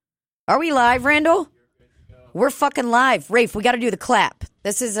Are we live, Randall? We're fucking live. Rafe, we got to do the clap.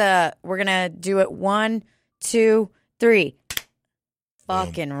 This is we're going to do it 1, 2, 3.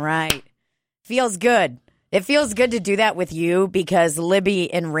 Fucking right. Feels good. It feels good to do that with you because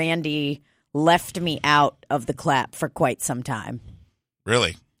Libby and Randy left me out of the clap for quite some time.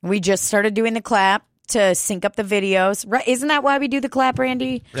 Really? We just started doing the clap to sync up the videos. Right? Isn't that why we do the clap,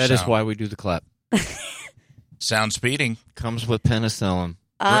 Randy? That is why we do the clap. Sound speeding. Comes with penicillin.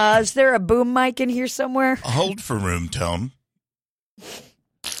 Is there a boom mic in here somewhere? Hold for room tone.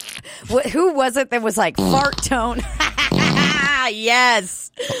 Who was it that was like fart tone?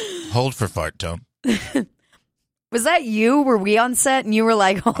 Yes. Hold for fart tone. Was that you? Were we on set and you were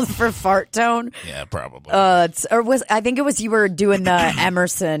like, hold for fart tone? Yeah, probably. I think it was you were doing the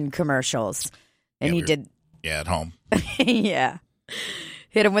Emerson commercials. And you did. Yeah, at home. Yeah.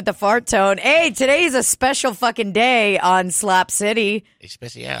 Hit him with the fart tone. Hey, today's a special fucking day on Slap City.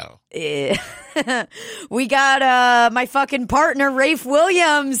 Especial. We got my fucking partner, Rafe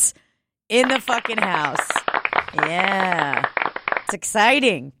Williams, in the fucking house. Yeah. It's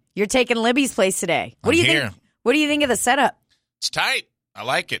exciting. You're taking Libby's place today. What do you think? What do you think of the setup? It's tight. I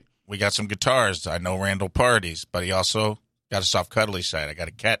like it. We got some guitars. I know Randall parties, but he also got a soft cuddly side. I got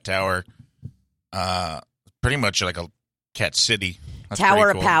a cat tower. Pretty much like a cat city. That's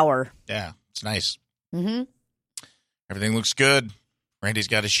Tower cool. of Power. Yeah, it's nice. Mm-hmm. Everything looks good. Randy's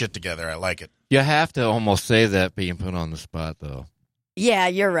got his shit together. I like it. You have to almost say that being put on the spot, though. Yeah,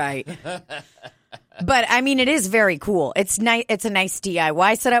 you're right. But, I mean, it is very cool. It's nice. It's a nice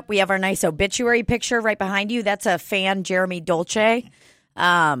DIY setup. We have our nice obituary picture right behind you. That's a fan, Jeremy Dolce.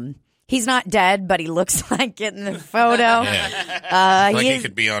 He's not dead, but he looks like it in the photo. Yeah. He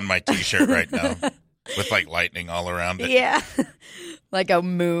could be on my T-shirt right now with, like, lightning all around it. Yeah. Like a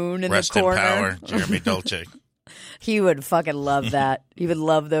moon in Rest the corner. in power, Jeremy Dolce. He would fucking love that. He would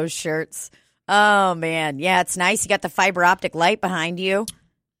love those shirts. Oh, man. Yeah, it's nice. You got the fiber optic light behind you.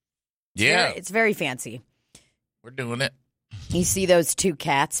 Yeah. It's very fancy. We're doing it. You see those two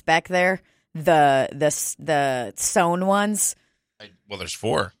cats back there? The sewn ones? Well, there's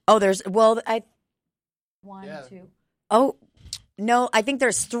 4. Oh, one, two. Oh, no, I think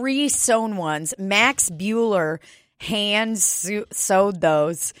there's 3 sewn ones. Max Bueller sewed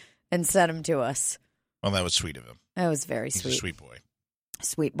those and sent them to us. Well, that was sweet of him. That was very He's sweet. a sweet boy.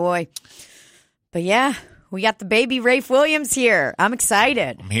 Sweet boy. But yeah, we got the baby Rafe Williams here. I'm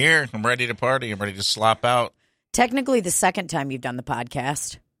excited. I'm here. I'm ready to party. I'm ready to slop out. Technically the second time you've done the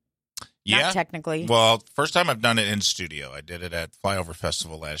podcast. Yeah. Not technically. Well, first time I've done it in studio. I did it at Flyover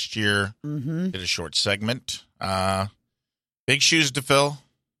Festival last year. Mm-hmm. Did a short segment. Big shoes to fill.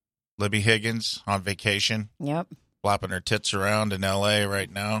 Libby Higgins on vacation. Yep. Flopping her tits around in L.A.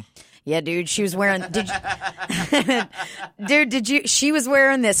 right now. Yeah, dude, she was wearing. She was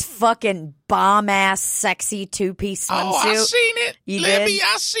wearing this fucking bomb ass sexy 2-piece swimsuit. Oh, I seen it, Libby. Did?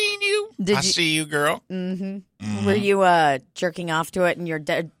 I seen you. I see you, girl. Mm-hmm. Mm-hmm. Were you jerking off to it in your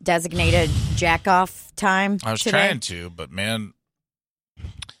designated jack off time? I was trying to, but man,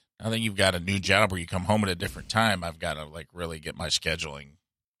 I think you've got a new job where you come home at a different time. I've got to like really get my scheduling.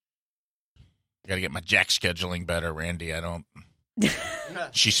 I got to get my jack scheduling better, Randy. I don't.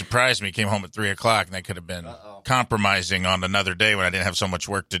 She surprised me. Came home at 3:00, and that could have been compromising on another day when I didn't have so much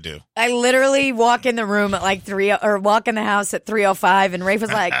work to do. I literally walk in the room at like walk in the house at 3:05, and Rafe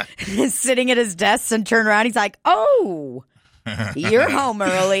was like sitting at his desk and turned around. He's like, "Oh, you're home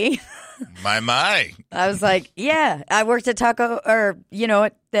early." My. I was like, "Yeah, I worked at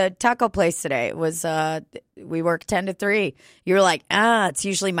at the taco place today. It was we work 10 to 3." You were like, it's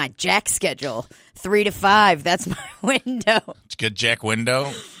usually my jack schedule, 3 to 5. That's my window. It's a good jack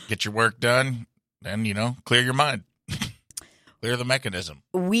window. Get your work done, then clear your mind, clear the mechanism.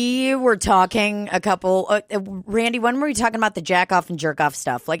 We were talking a couple. Randy, when were we talking about the jack off and jerk off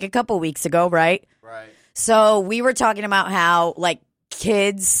stuff? Like a couple weeks ago, right? Right. So we were talking about how like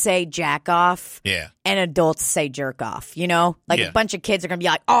kids say jack off, yeah, and adults say jerk off. A bunch of kids are gonna be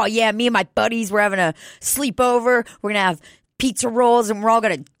like, "Oh yeah, me and my buddies, we're having a sleepover. We're gonna have pizza rolls, and we're all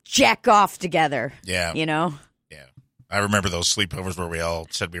gonna jack off together." Yeah, Yeah. I remember those sleepovers where we all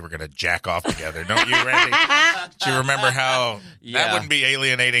said we were gonna jack off together. Don't you, Randy? Do you remember how that wouldn't be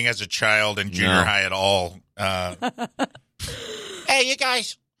alienating as a child in junior high at all? Hey, you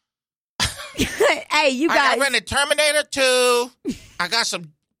guys. Hey, you guys. I rented Terminator 2. I got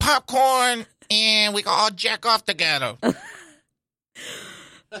some popcorn, and we can all jack off together.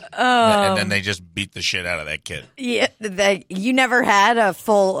 And then they just beat the shit out of that kid. Yeah, you never had a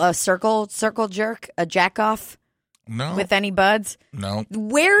full circle jerk, a jack off? No. With any buds? No.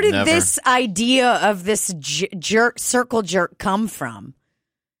 Where did this idea of this circle jerk come from?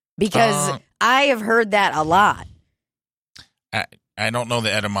 Because I have heard that a lot. I don't know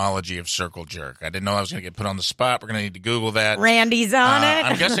the etymology of circle jerk. I didn't know I was going to get put on the spot. We're going to need to Google that. Randy's on it.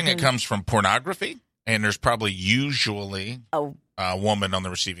 I'm guessing it comes from pornography, and there's probably usually a woman on the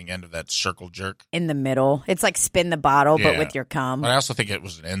receiving end of that circle jerk. In the middle. It's like spin the bottle, but with your cum. But I also think it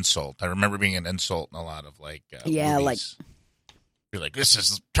was an insult. I remember being an insult in a lot of movies. You're like, this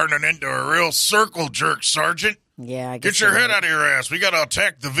is turning into a real circle jerk, Sergeant. Yeah, I guess get your head out of your ass. We got to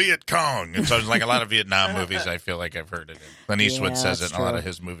attack the Viet Cong. And so it's like a lot of Vietnam movies, I feel like I've heard it in. Clint Eastwood says it in a lot of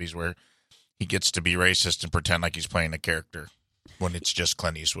his movies where he gets to be racist and pretend like he's playing a character when it's just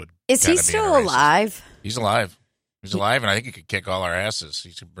Clint Eastwood. Is he still alive? He's alive. He's alive, and I think he could kick all our asses.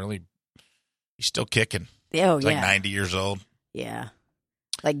 He's still kicking. Oh, he's like 90 years old. Yeah.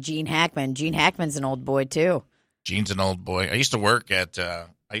 Like Gene Hackman. Gene Hackman's an old boy, too. Gene's an old boy. I used to work with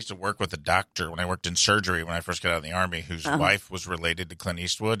a doctor when I worked in surgery when I first got out of the Army whose wife was related to Clint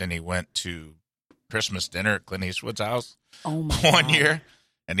Eastwood, and he went to Christmas dinner at Clint Eastwood's house one year.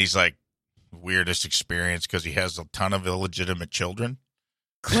 And he's like, weirdest experience because he has a ton of illegitimate children.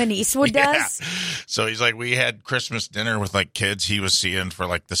 Clint Eastwood does? So he's like, we had Christmas dinner with like kids he was seeing for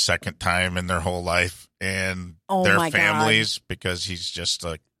like the second time in their whole life and their families because he's just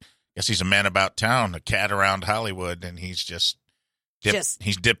like, I guess he's a man about town, a cat around Hollywood, and he's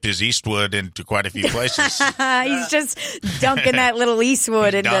he's dipped his Eastwood into quite a few places. He's just dunking that little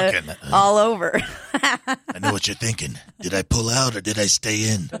Eastwood into all over. I know what you're thinking. Did I pull out or did I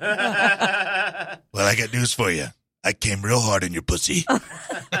stay in? Well, I got news for you. I came real hard in your pussy.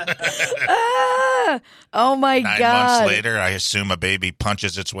 Oh, my God. 9 months later, I assume a baby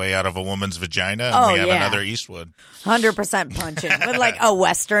punches its way out of a woman's vagina, and we have another Eastwood. 100% punching. With like a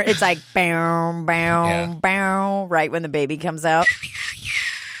Western, it's like, bow, bow, bow, right when the baby comes out.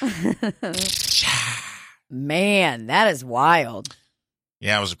 Man, that is wild.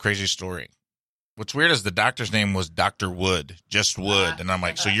 Yeah, it was a crazy story. What's weird is the doctor's name was Dr. Wood, just Wood. And I'm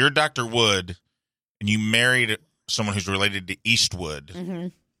like, so you're Dr. Wood, and you married someone who's related to Eastwood. Mm-hmm.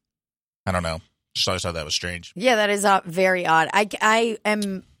 I don't know. Just always thought that was strange. Yeah, that is very odd. I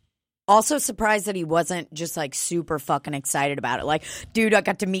am also surprised that he wasn't just like super fucking excited about it. Like, dude, I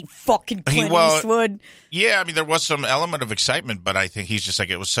got to meet fucking Clint Eastwood. Yeah, I mean, there was some element of excitement, but I think he's just like,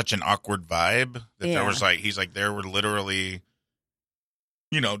 it was such an awkward vibe that there was like, he's like, there were literally,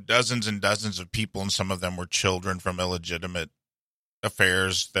 dozens and dozens of people, and some of them were children from illegitimate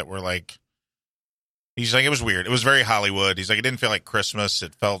affairs that were like, he's like, it was weird. It was very Hollywood. He's like, it didn't feel like Christmas.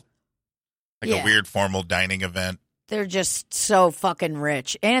 It felt like a weird formal dining event. They're just so fucking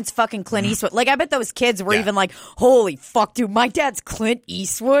rich. And it's fucking Clint Eastwood. Like, I bet those kids were even like, holy fuck, dude, my dad's Clint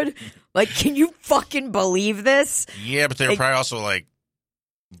Eastwood? Like, can you fucking believe this? Yeah, but they were probably also like,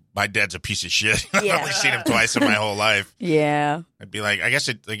 my dad's a piece of shit. I've only seen him twice in my whole life. Yeah. I'd be like, I guess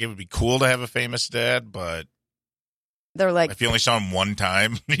it would be cool to have a famous dad, but they're like, if you only saw him one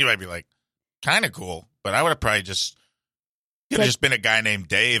time, you might be like, kind of cool. But I would have probably just... Could have just been a guy named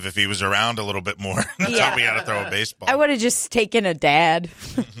Dave if he was around a little bit more. Taught me how to throw a baseball. I would have just taken a dad.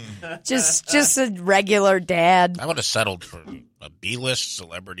 just a regular dad. I would have settled for a B-list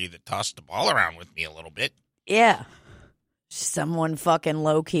celebrity that tossed the ball around with me a little bit. Yeah. Someone fucking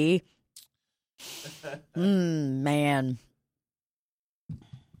low-key. Man.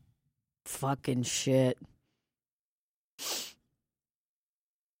 Fucking shit.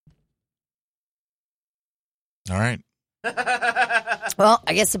 All right. Well,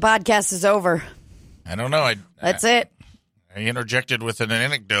 I guess the podcast is over. I don't know. That's it. I interjected with an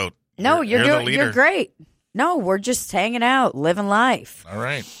anecdote. No, you're great. No, we're just hanging out, living life. All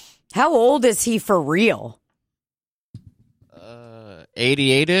right. How old is he for real?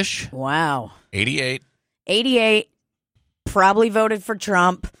 88-ish. Wow. 88. 88. Probably voted for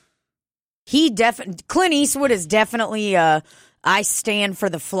Trump. Clint Eastwood is definitely I stand for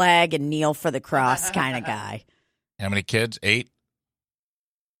the flag and kneel for the cross kind of guy. How many kids? 8?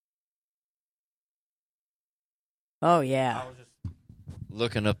 Oh, yeah. I was just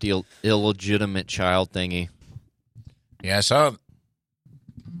looking up the illegitimate child thingy. Yeah, I saw.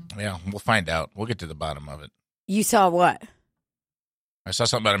 Yeah, we'll find out. We'll get to the bottom of it. You saw what? I saw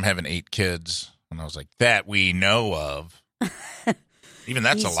something about him having 8 kids, and I was like, that we know of. Even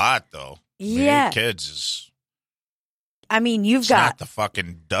that's a lot, though. Yeah. 8 kids is... I mean, it's not the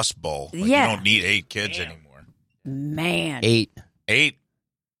fucking Dust Bowl. Like, you don't need 8 kids anymore. Man. 8. 8.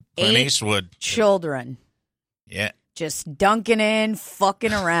 Clint Eastwood. Children. Yeah. Just dunking in,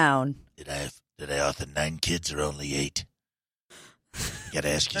 fucking around. Did I author 9 kids or only 8? You gotta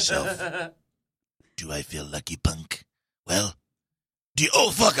ask yourself, do I feel lucky, punk? Well,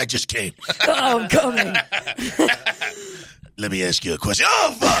 Oh, fuck, I just came. Oh, I'm coming. Let me ask you a question.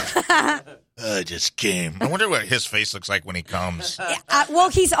 Oh, fuck. I just came. I wonder what his face looks like when he comes. Well,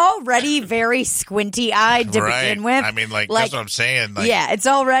 he's already very squinty-eyed to begin with. I mean, like that's what I'm saying. Like, yeah, it's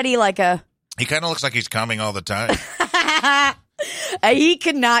already like a... He kind of looks like he's coming all the time. He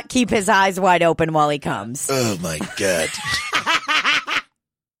could not keep his eyes wide open while he comes. Oh, my God.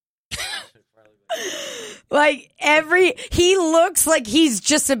 Like he looks like he's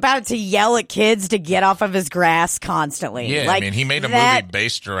just about to yell at kids to get off of his grass constantly. Yeah, like I mean, he made a movie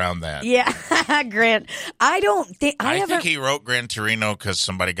based around that. Yeah, Grant. I think he wrote Gran Torino because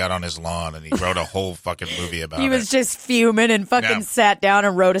somebody got on his lawn and he wrote a whole fucking movie about it. He was just fuming and fucking sat down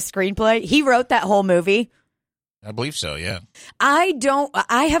and wrote a screenplay. He wrote that whole movie. I believe so, yeah.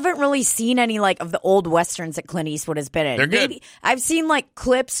 I haven't really seen any like of the old westerns that Clint Eastwood has been in. They're good. I've seen like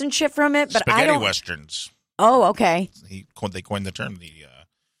clips and shit from it, but Spaghetti I don't. westerns. Oh, okay. They coined the term. He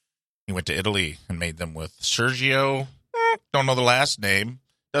went to Italy and made them with Sergio. Don't know the last name.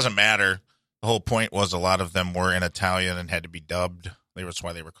 Doesn't matter. The whole point was a lot of them were in Italian and had to be dubbed. That's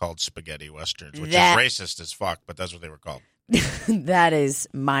why they were called spaghetti westerns, which is racist as fuck, but that's what they were called. That is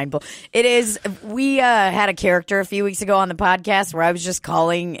mind-blowing. It is. We had a character a few weeks ago on the podcast where I was just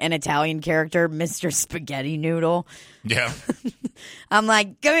calling an Italian character Mr. Spaghetti Noodle. Yeah. I'm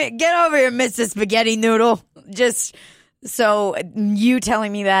like, come here, get over here, Mr. Spaghetti Noodle. Just so you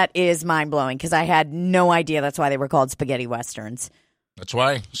telling me that is mind-blowing because I had no idea that's why they were called spaghetti westerns. That's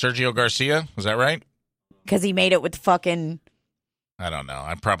why. Sergio Garcia, was that right? Because he made it with fucking... I don't know.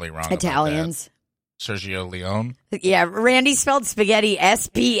 I'm probably wrong Italians. About that. Sergio Leone? Yeah, Randy spelled spaghetti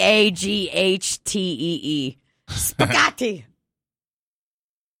Spaghttee. Spaghetti.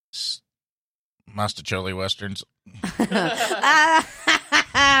 Mastacholi westerns.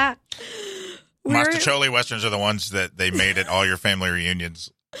 We're- Mastacholi westerns are the ones that they made at all your family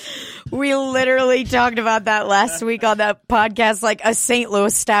reunions. We literally talked about that last week on that podcast. Like a St.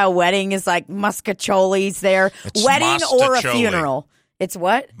 Louis style wedding is like Muscacholi's there. It's wedding or a Mastacholi. funeral. It's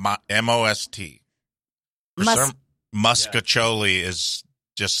what? M-O-S-T. Muscacholi is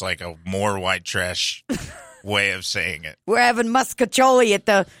just like a more white trash way of saying it. We're having Muscacholi at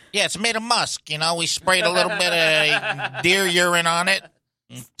the... Yeah, it's made of musk. You know, we sprayed a little bit of deer urine on it.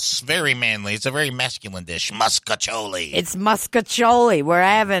 It's very manly. It's a very masculine dish. Muscacholi. It's Muscacholi. We're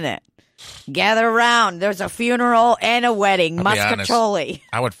having it. Gather around. There's a funeral and a wedding. I'll be Muscacholi. honest,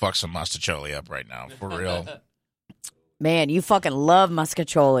 I would fuck some Mastacholi up right now, for real. Man, you fucking love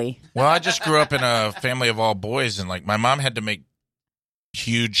Muscacholi. Well, I just grew up in a family of all boys, and like my mom had to make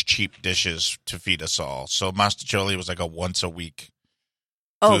huge, cheap dishes to feed us all. So Mastacholi was like a once a week.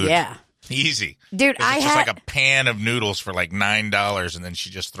 Oh, food. yeah. Easy. Dude, It's just like a pan of noodles for like $9, and then she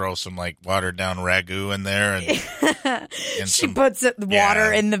just throws some like watered down ragu in there, and she puts the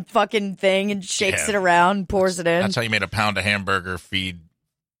water in the fucking thing and shakes it around, pours it in. That's how you made a pound of hamburger feed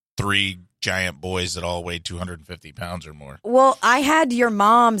 3 giant boys that all weighed 250 pounds or more. Well, I had your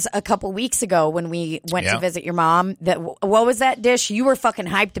mom's a couple weeks ago when we went to visit your mom. What was that dish? You were fucking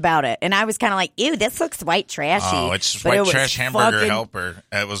hyped about it, and I was kind of like, "Ew, this looks white trashy." Oh, it's white trash hamburger helper.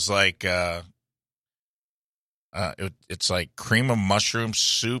 It was like, it's like cream of mushroom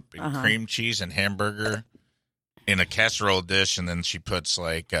soup and cream cheese and hamburger in a casserole dish, and then she puts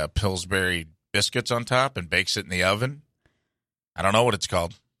like Pillsbury biscuits on top and bakes it in the oven. I don't know what it's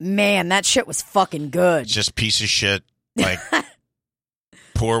called. Man, that shit was fucking good. It's just piece of shit, like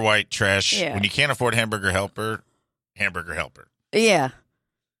poor white trash. Yeah. When you can't afford hamburger helper. Yeah. It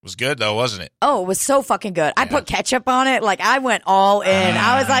was good, though, wasn't it? Oh, it was so fucking good. I put ketchup on it. Like, I went all in.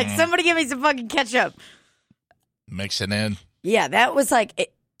 I was like, somebody give me some fucking ketchup. Mix it in. Yeah, that was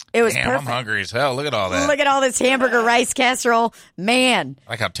like, it was Damn, perfect. I'm hungry as hell. Look at all that. Look at all this hamburger rice casserole. Man.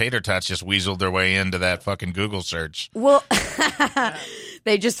 I like how Tater Tots just weaseled their way into that fucking Google search. Well,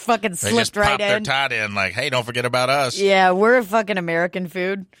 they just fucking slipped They just right popped their in. tot in like, hey, don't forget about us. Yeah, we're a fucking American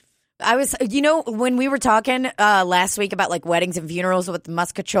food. I was, when we were talking last week about like weddings and funerals with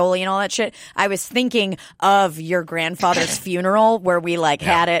Muscacholi and all that shit, I was thinking of your grandfather's funeral where we like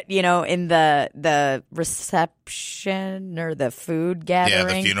had it, in the reception or the food gathering.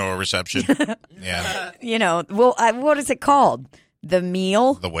 Yeah, the funeral reception. Yeah. What is it called? The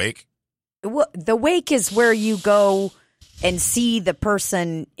meal? The wake? The wake is where you go and see the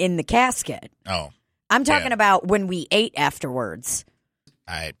person in the casket. Oh. I'm talking about when we ate afterwards.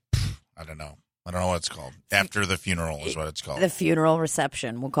 I don't know. I don't know what it's called. After the funeral is what it's called. The funeral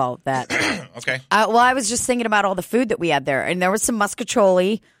reception, we'll call it that. Okay. I was just thinking about all the food that we had there, and there was some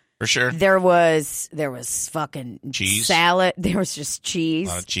muscacholi. For sure. There was fucking cheese, salad. There was just cheese.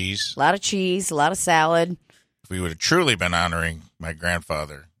 A lot of cheese. A lot of cheese. A lot of salad. we would have truly been honoring my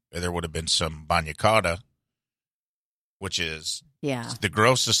grandfather, there would have been some bagna carta, which is the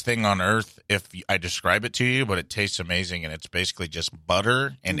grossest thing on earth if I describe it to you, but it tastes amazing, and it's basically just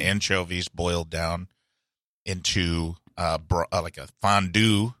butter and anchovies boiled down into like a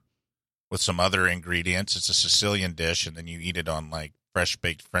fondue with some other ingredients. It's a Sicilian dish, and then you eat it on like fresh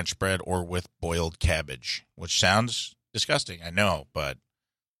baked French bread or with boiled cabbage, which sounds disgusting, I know, but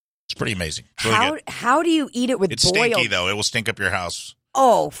it's pretty amazing. It's really good. How do you eat it with It's boiled? stinky though. It will stink up your house.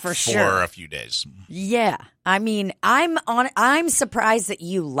 Oh, for sure. For a few days. Yeah. I mean, I'm surprised that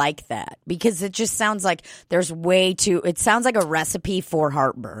you like that because it just sounds like there's it sounds like a recipe for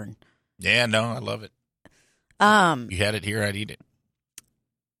heartburn. Yeah, no, I love it. You had it here, I'd eat it.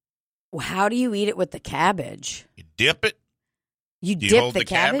 How do you eat it with the cabbage? You dip it. You hold dip the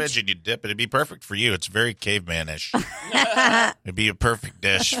cabbage and you dip it. It'd be perfect for you. It's very cavemanish. It'd be a perfect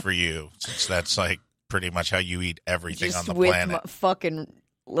dish for you since that's like pretty much how you eat everything just on the with planet. Fucking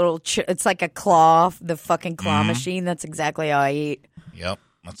little, it's like a claw, the fucking claw machine. That's exactly how I eat. Yep,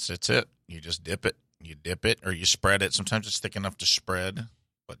 that's it. You just dip it. You dip it or you spread it. Sometimes it's thick enough to spread,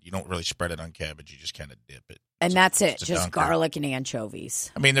 but you don't really spread it on cabbage. You just kind of dip it. And that's it. Just dunker. Garlic and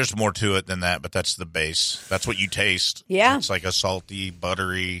anchovies. I mean, there's more to it than that, but that's the base. That's what you taste. Yeah. It's like a salty,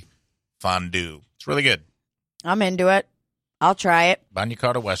 buttery fondue. It's really good. I'm into it. I'll try it. Bagna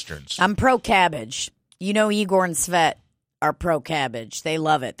carta westerns. I'm pro cabbage. You know, Igor and Svet are pro cabbage. They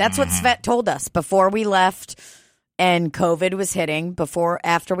love it. That's what Svet told us before we left and COVID was hitting.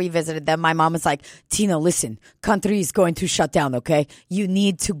 After we visited them, my mom was like, Tina, listen, country is going to shut down, okay? You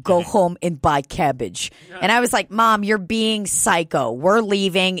need to go home and buy cabbage. And I was like, Mom, you're being psycho. We're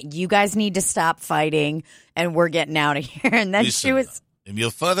leaving. You guys need to stop fighting, and we're getting out of here. And then she was... Your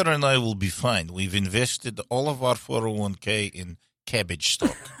father and I will be fine. We've invested all of our 401k in cabbage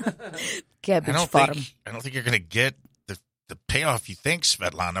stock. Cabbage I don't think you're going to get the payoff you think,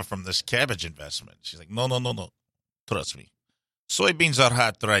 Svetlana, from this cabbage investment. She's like, no. Trust me. Soybeans are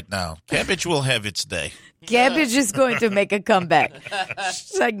hot right now. Cabbage will have its day. Cabbage is going to make a comeback.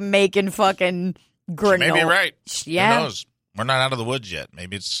 It's like making fucking granola. She may be right. Yeah. Who knows? We're not out of the woods yet.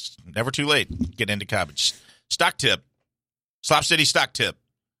 Maybe it's never too late. Get into cabbage. Stock tip. Slop City stock tip.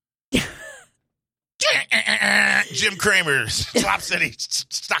 Jim Cramer, Slop City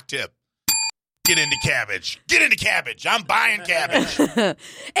stock tip. Get into cabbage. Get into cabbage. I'm buying cabbage.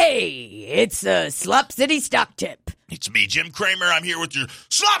 Hey, it's a Slop City stock tip. It's me, Jim Cramer. I'm here with your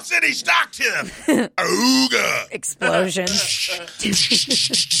Slop City stock tip. Ooga. Explosion.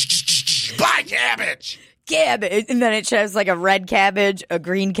 Buy cabbage. Cabbage. And then it shows like a red cabbage, a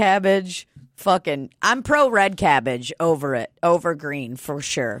green cabbage. I'm pro red cabbage over green for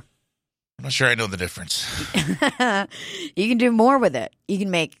sure. I'm not sure I know the difference. You can do more with it. You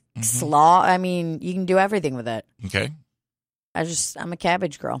can make slaw. I mean, you can do everything with it. Okay. I'm a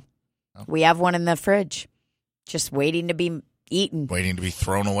cabbage girl. Oh. We have one in the fridge, just waiting to be eaten. Waiting to be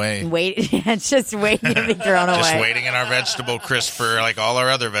thrown away. It's just waiting to be thrown away. Just waiting in our vegetable crisper, like all our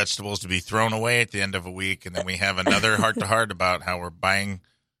other vegetables, to be thrown away at the end of a week. And then we have another heart-to-heart about how we're buying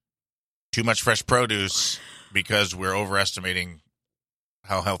too much fresh produce because we're overestimating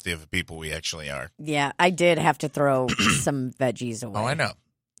how healthy of a people we actually are. Yeah, I did have to throw some veggies away. Oh, I know.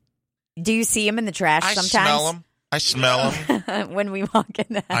 Do you see them in the trash sometimes? I smell them. When we walk in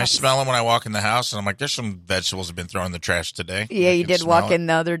the house. I smell them when I walk in the house, and I'm like, there's some vegetables that have been thrown in the trash today. Yeah, you did walk in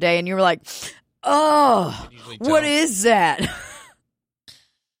the other day, and you were like, oh, what is that?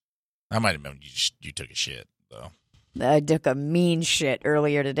 I might have been you took a shit, though. I took a mean shit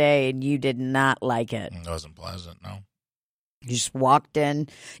earlier today, and you did not like it. It wasn't pleasant, no. You just walked in.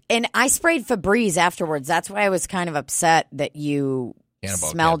 And I sprayed Febreze afterwards. That's why I was kind of upset that you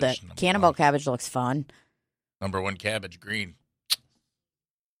smelled it. Cannonball cabbage looks fun. Number one cabbage, green.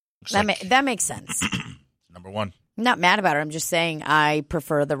 That makes sense. Number one. I'm not mad about it. I'm just saying I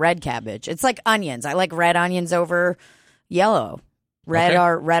prefer the red cabbage. It's like onions. I like red onions over yellow. Red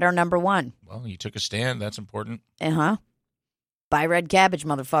are number one. Well, you took a stand. That's important. Buy red cabbage,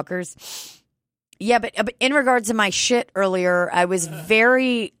 motherfuckers. Yeah, but in regards to my shit earlier, I was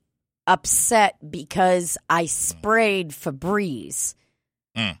very upset because I sprayed Febreze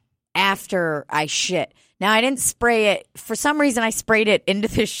after I shit. Now, I didn't spray it. For some reason, I sprayed it into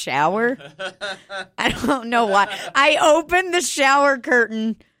the shower. I don't know why. I opened the shower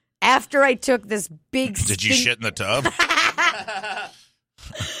curtain after I took this big Did you shit in the tub?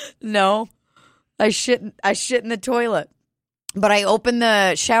 No. I shit in the toilet. But I opened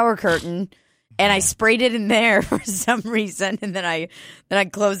the shower curtain and I sprayed it in there for some reason, and then I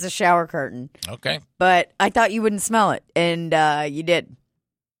closed the shower curtain. Okay. But I thought you wouldn't smell it, and you did.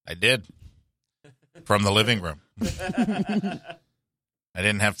 I did. from the living room. I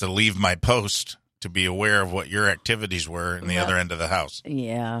didn't have to leave my post to be aware of what your activities were in the other end of the house.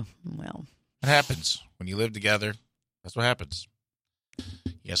 Yeah, well. It happens. When you live together, that's what happens. You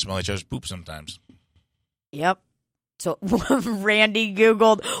gotta smell each other's poop sometimes. Yep. So Randy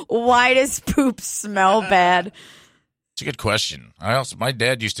Googled, why does poop smell bad? It's a good question. My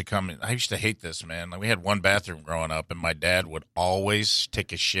dad used to come in. I used to hate this, man. Like, we had one bathroom growing up, and my dad would always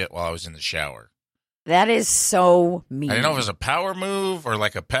take a shit while I was in the shower. That is so mean. I didn't know if it was a power move or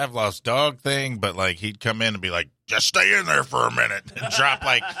like a Pavlov's dog thing, but like he'd come in and be like, just stay in there for a minute and drop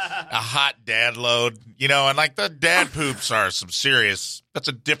like a hot dad load, you know, and like the dad poops are some serious, that's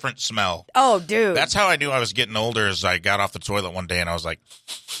a different smell. Oh, dude. That's how I knew I was getting older as I got off the toilet one day and I was like,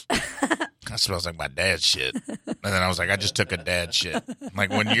 that smells like my dad's shit. And then I was like, I just took a dad shit.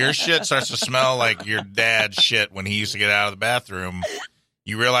 Like when your shit starts to smell like your dad's shit when he used to get out of the bathroom,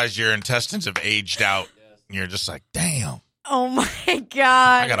 you realize your intestines have aged out, and you're just like, damn. Oh, my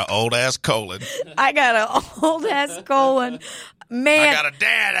God. I got an old-ass colon. Man. I got a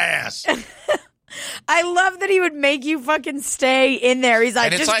dad ass. I love that he would make you fucking stay in there. He's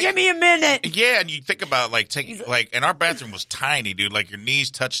like, just give me a minute. Yeah, and you think about, like, and our bathroom was tiny, dude. Like, your knees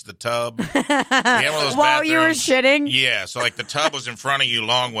touched the tub. We had one of those While you were shitting? Yeah, so, like, the tub was in front of you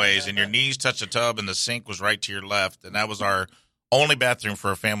long ways, and your knees touched the tub, and the sink was right to your left, and that was our only bathroom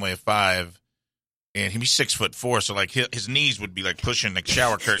for a family of 5, and he'd be 6'4", so like his knees would be like pushing the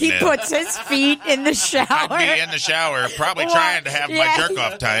shower curtain. He puts his feet in the shower. I'd be in the shower, probably trying to have my jerk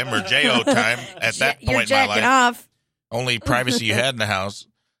off time or JO time at that point in my life. Off. Only privacy you had in the house.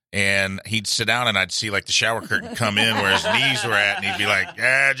 And he'd sit down, and I'd see like the shower curtain come in where his knees were at, and he'd be like,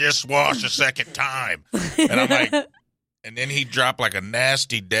 just wash a second time. And I'm like, and then he'd drop like a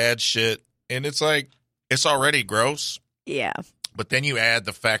nasty dad shit, and it's like, it's already gross. Yeah. But then you add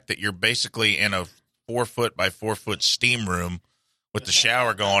the fact that you're basically in a 4-foot by 4-foot steam room with the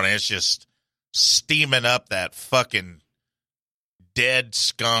shower going, and it's just steaming up that fucking dead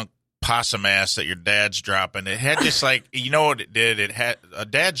skunk possum ass that your dad's dropping. It had just like, you know what it did? It had a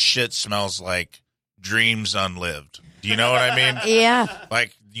dad's shit smells like dreams unlived. Do you know what I mean? Yeah.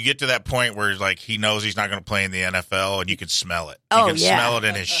 Like, you get to that point where like he knows he's not going to play in the NFL, and you can smell it. Oh, you can smell it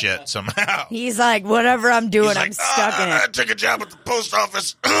in his shit somehow. He's like, whatever I'm doing, like, I'm stuck in it. I took a job at the post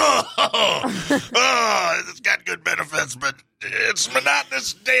office. It's got good benefits, but it's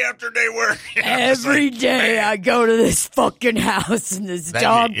monotonous day after day work. Every day I go to this fucking house and this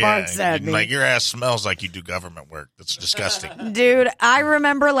dog barks at me. Like, your ass smells like you do government work. That's disgusting. Dude, I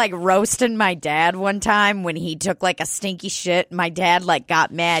remember like roasting my dad one time when he took like a stinky shit. My dad like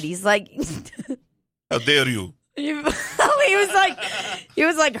got mad. He's like, how dare you? he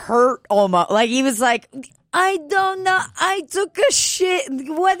was like hurt almost. Like he was like, I don't know. I took a shit.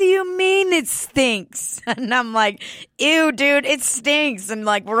 What do you mean it stinks? And I'm like, ew, dude, it stinks. And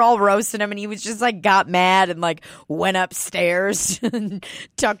like, we're all roasting him. And he was just like, got mad and like went upstairs and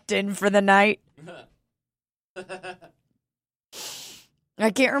tucked in for the night. I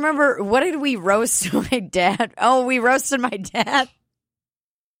can't remember. What did we roast my dad? Oh, we roasted my dad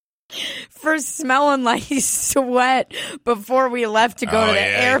for smelling like sweat before we left to go to the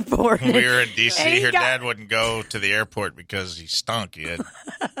airport. When we were in D.C., her dad wouldn't go to the airport because he stunk. He went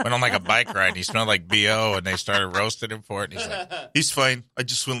on like a bike ride. He smelled like B.O., and they started roasting him for it. And he's like, he's fine. I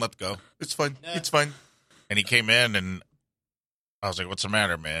just wouldn't let go. It's fine. It's fine. And he came in, and I was like, what's the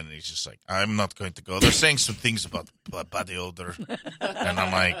matter, man? And he's just like, I'm not going to go. They're saying some things about body odor. And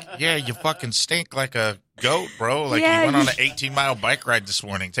I'm like, yeah, you fucking stink like a goat, bro. Like, you went on an 18-mile bike ride this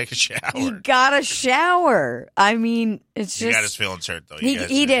morning. Take a shower. He got a shower. I mean, it's just... He got his feelings hurt, though.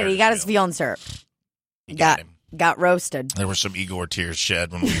 He did. He got his feelings hurt. He got him. Got roasted. There were some Igor tears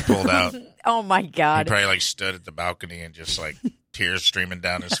shed when we pulled out. Oh, my God. He probably, like, stood at the balcony and just, like, tears streaming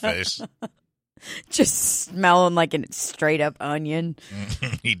down his face. Just smelling like a straight up onion.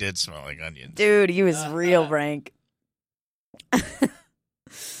 He did smell like onions. Dude, he was real rank.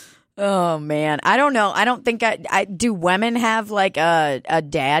 Oh, man. I don't know. I don't think I do women have like a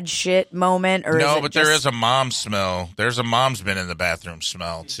dad shit moment? Or no, but there is a mom smell. There's a mom's been in the bathroom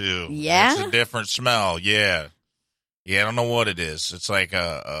smell, too. Yeah? It's a different smell. Yeah. Yeah, I don't know what it is. It's like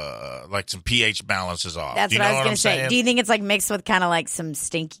like some pH balance is off. That's what I was going to say. Do you think it's like mixed with kind of like some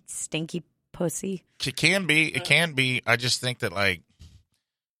stinky pussy? It can be. It can be. I just think that, like,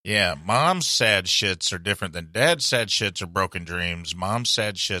 yeah, mom's sad shits are different than dad's sad shits or broken dreams. Mom's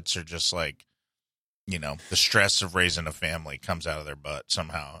sad shits are just like, you know, the stress of raising a family comes out of their butt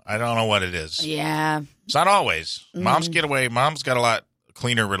somehow. I don't know what it is. Yeah. It's not always. Moms get away. Mom's got a lot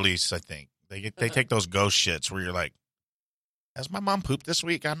cleaner release, I think. They take those ghost shits where you're like, has my mom pooped this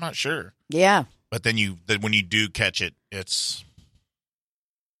week? I'm not sure. Yeah. But then when you do catch it, it's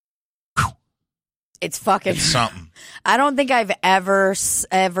fucking something. I don't think I've ever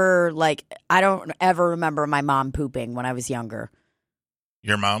like I don't ever remember my mom pooping when I was younger.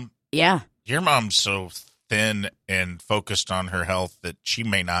 Your mom? Yeah. Your mom's so thin and focused on her health that she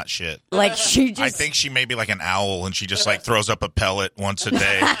may not shit. Like she just I think she may be like an owl and she just like throws up a pellet once a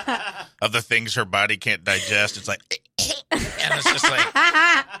day of the things her body can't digest. It's like and it's just like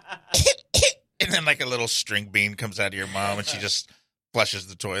and then like a little string bean comes out of your mom and she just flushes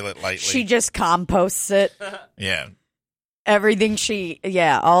the toilet lightly. She just composts it. Yeah. Everything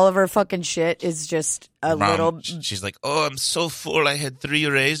all of her fucking shit is just a Mom, little. She's like, oh, I'm so full. I had 3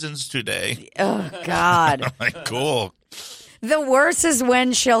 raisins today. Oh, God. I'm like, cool. The worst is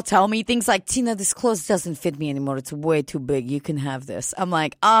when she'll tell me things like, Tina, this clothes doesn't fit me anymore. It's way too big. You can have this. I'm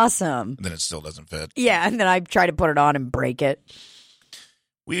like, awesome. And then it still doesn't fit. Yeah, and then I try to put it on and break it.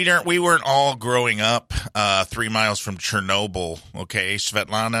 We weren't all growing up 3 miles from Chernobyl, okay,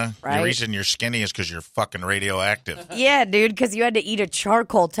 Svetlana? Right. The reason you're skinny is because you're fucking radioactive. Yeah, dude, because you had to eat a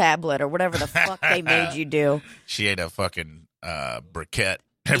charcoal tablet or whatever the fuck they made you do. She ate a fucking briquette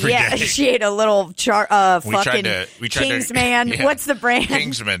every day. Yeah, she ate a little we fucking tried Kingsman. yeah. What's the brand?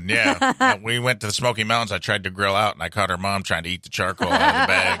 Kingsman, yeah. We went to the Smoky Mountains. I tried to grill out, and I caught her mom trying to eat the charcoal out of the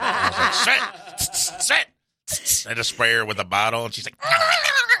bag. I was like, sit. I had to spray her with a bottle, and she's like,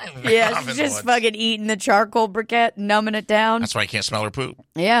 Yeah, off in she's the just woods. fucking eating the charcoal briquette, numbing it down. That's why you can't smell her poop.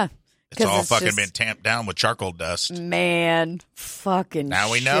 Yeah. It's all fucking just, been tamped down with charcoal dust. Man, fucking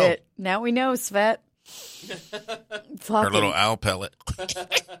Now we shit. know. Now we know, Svet. Her little owl pellet.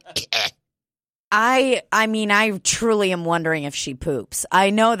 I mean, I truly am wondering if she poops. I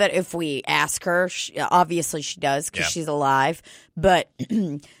know that if we ask her, obviously she does because she's alive. But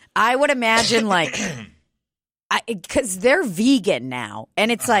I would imagine, like, because they're vegan now.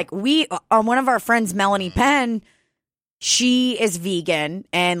 And it's like, one of our friends, Melanie Penn, she is vegan.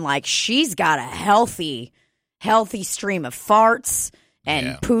 And, like, she's got a healthy stream of farts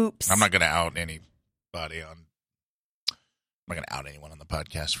and poops. I'm not going to out anybody on. I'm not going to out anyone on the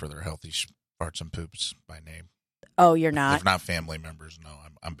podcast for their healthy farts and poops by name. Oh, you're not? If not family members, no,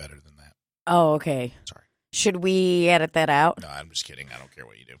 I'm better than that. Oh, okay. Sorry. Should we edit that out? No, I'm just kidding. I don't care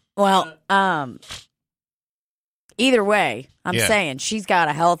what you do. Well, either way, I'm saying she got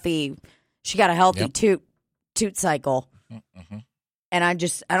a healthy toot cycle. Mm-hmm. And I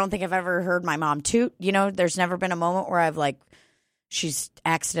don't think I've ever heard my mom toot. You know, there's never been a moment where I've she's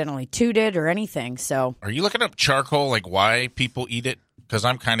accidentally tooted or anything. So, are you looking up charcoal, like why people eat it? Because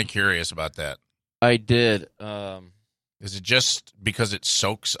I'm kind of curious about that. I did. Is it just because it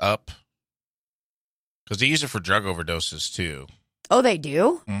soaks up? Because they use it for drug overdoses too. Oh, they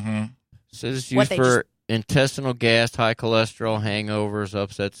do? Mm-hmm. Says it's used for intestinal gas, high cholesterol, hangovers,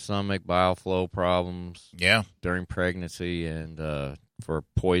 upset stomach, bile flow problems. Yeah. During pregnancy and for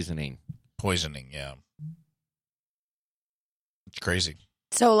poisoning. Poisoning, yeah. It's crazy.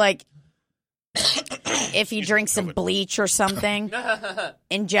 So, like, if you drink some bleach or something,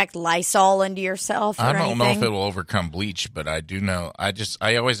 inject Lysol into yourself or I don't know if anything? it will overcome bleach, but I do know.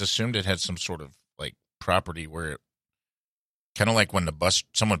 I always assumed it had some sort of like property where it kind of like when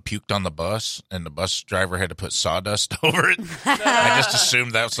someone puked on the bus and the bus driver had to put sawdust over it. I just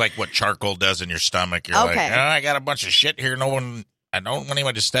assumed that's like what charcoal does in your stomach. You're like, oh, I got a bunch of shit here. I don't want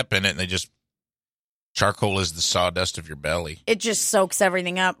anyone to step in it. And they just, charcoal is the sawdust of your belly. It just soaks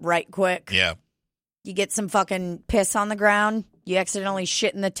everything up right quick. Yeah. You get some fucking piss on the ground. You accidentally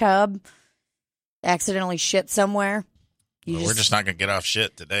shit in the tub. Accidentally shit somewhere. We're just not going to get off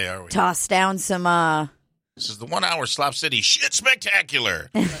shit today, are we? Toss down some, This is the 1 hour Slop City Shit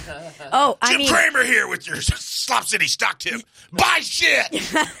Spectacular. Jim Kramer here with your Slop City stock tip. Buy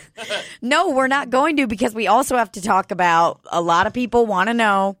shit! No, we're not going to because we also have to talk about, a lot of people want to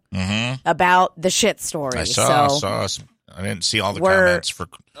know about the shit story. I saw some. I didn't see all the comments for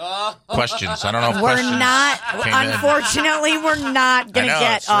questions. I don't know if questions unfortunately, we're not going to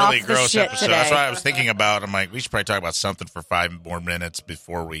get off really the gross shit episode. today. That's what I was thinking about. I'm like, we should probably talk about something for 5 more minutes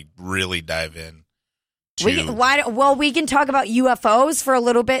before we really dive in. We can talk about UFOs for a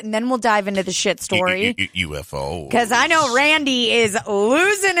little bit, and then we'll dive into the shit story. UFO. Because I know Randy is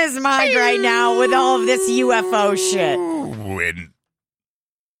losing his mind right now with all of this UFO shit.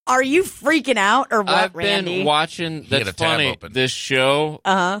 Are you freaking out or what, I've Randy? been watching. That's funny. This show,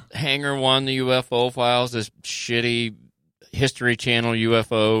 Hangar 1, the UFO Files, this shitty History Channel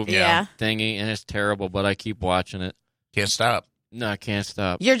UFO thingy, and it's terrible. But I keep watching it. Can't stop. No, I can't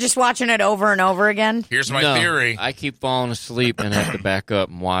stop. You're just watching it over and over again? Here's my theory. I keep falling asleep and have to back up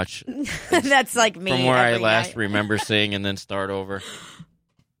and watch. That's like me. From where I last remember seeing and then start over.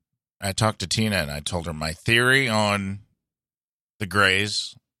 I talked to Tina and I told her my theory on the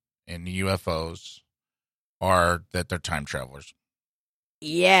Greys and the UFOs are that they're time travelers.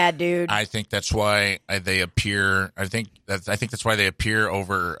 Yeah, dude. I think that's why they appear. I think that's why they appear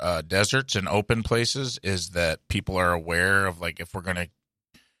over deserts and open places. Is that people are aware of, like, if we're gonna,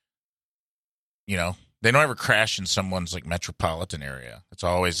 they don't ever crash in someone's like metropolitan area. It's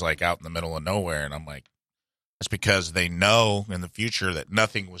always like out in the middle of nowhere. And I'm like, that's because they know in the future that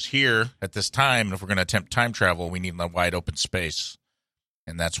nothing was here at this time. And if we're going to attempt time travel, we need a wide open space,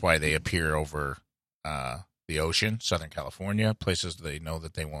 and that's why they appear over the ocean, Southern California, places they know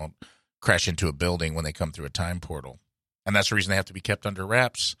that they won't crash into a building when they come through a time portal. And that's the reason they have to be kept under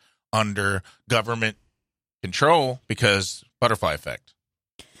wraps, under government control, because butterfly effect.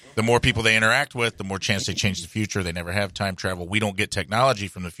 The more people they interact with, the more chance they change the future. They never have time travel. We don't get technology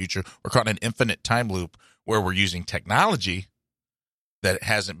from the future. We're caught in an infinite time loop where we're using technology that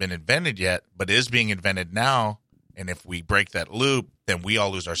hasn't been invented yet, but is being invented now. And if we break that loop, then we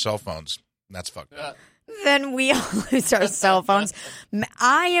all lose our cell phones. And that's fucked up. Then we all lose our cell phones.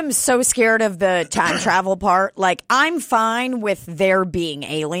 I am so scared of the time travel part. Like, I'm fine with there being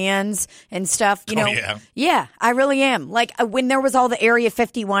aliens and stuff. Yeah, I really am. Like, when there was all the Area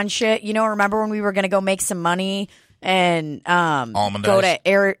 51 shit, remember when we were going to go make some money and go to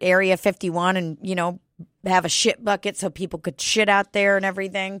Area 51 and, have a shit bucket so people could shit out there and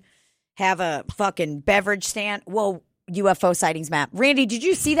everything. Have a fucking beverage stand. Whoa. UFO sightings map. Randy, did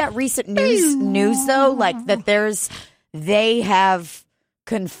you see that recent news though? Like that they have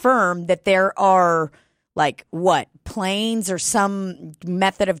confirmed that there are planes or some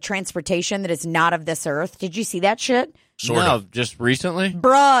method of transportation that is not of this earth. Did you see that shit? Sort of. Just recently?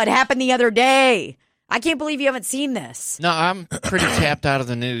 Bruh, it happened the other day. I can't believe you haven't seen this. No, I'm pretty tapped out of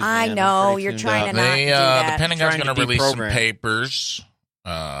the news. I know. You're trying to not do that. The Pentagon's going to release some papers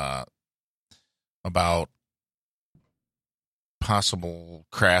about possible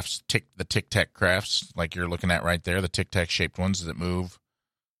crafts, the Tic Tac crafts, like you're looking at right there, the Tic Tac shaped ones that move.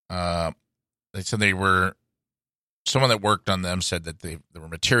 They said someone that worked on them said that there were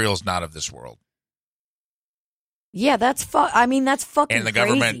materials not of this world. Yeah, that's fucking And the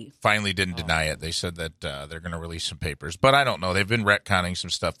government finally didn't deny it. They said that they're going to release some papers. But I don't know. They've been retconning some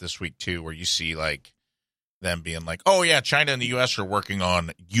stuff this week, too, where you see, like, them being like, oh, yeah, China and the U.S. are working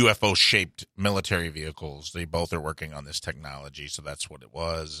on UFO-shaped military vehicles. They both are working on this technology, so that's what it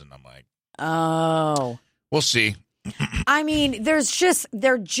was. And I'm like, oh. We'll see. I mean, there just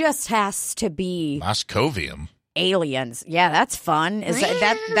has to be Moscovium. Aliens. Yeah, that's fun.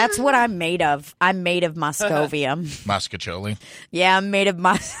 That's what I'm made of. I'm made of Moscovium. Moscacholi? Yeah, I'm made of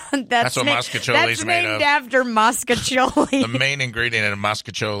that's what Moscacholi's made of. Named after Moscacholi. The main ingredient in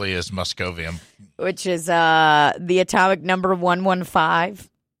Moscacholi is Moscovium. Which is the atomic number 115.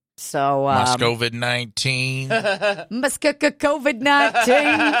 So Moscovid-19.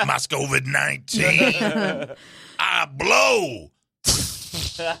 Moscovid-19. Moscovid-19. I blow.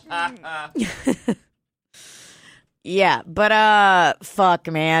 Yeah, but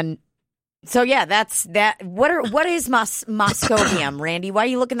fuck, man. So yeah, that's that. What is Moscovium, Randy? Why are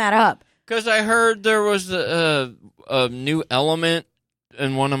you looking that up? Because I heard there was a new element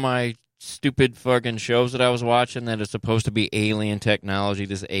in one of my stupid fucking shows that I was watching that is supposed to be alien technology.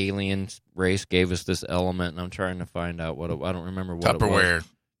 This alien race gave us this element, and I'm trying to find out what I don't remember what Tupperware.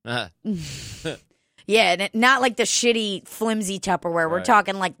 It was. Yeah, and not like the shitty, flimsy Tupperware. Right. We're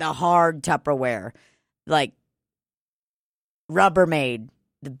talking like the hard Tupperware, like Rubbermaid,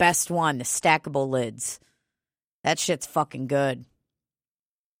 the best one, the stackable lids. That shit's fucking good.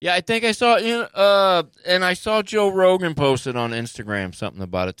 Yeah, I think I saw and I saw Joe Rogan posted on Instagram something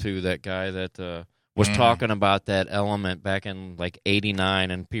about it too. That guy that was talking about that element back in like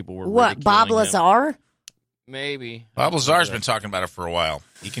 '89, and people were Bob Lazar? Him. Maybe Bob Lazar's been talking about it for a while.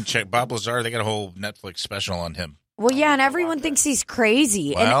 You can check Bob Lazar. They got a whole Netflix special on him. Well, yeah, and everyone thinks he's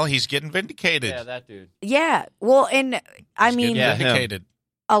crazy. Well, he's getting vindicated. Yeah, that dude. Yeah, well, and I mean, vindicated.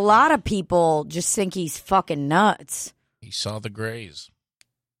 A lot of people just think he's fucking nuts. He saw the Greys.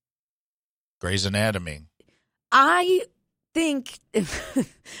 Grey's Anatomy. I think,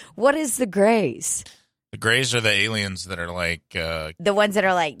 what is the Greys? The Greys are the aliens that are like... the ones that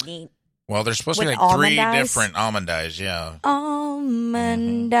are like... Well, they're supposed to be like three different almond eyes, yeah.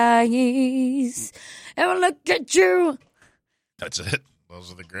 Almond eyes. And look at you. That's it.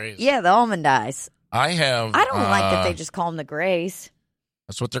 Those are the Greys. Yeah, the almond eyes. I don't like that they just call them the Greys.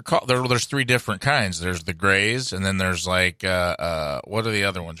 That's what they're called. There's three different kinds. There's the Greys, and then there's like, what are the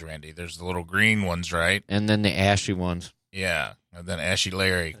other ones, Randy? There's the little green ones, right? And then the ashy ones. Yeah, and then Ashy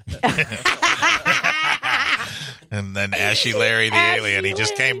Larry. And then Ashy Larry the alien, he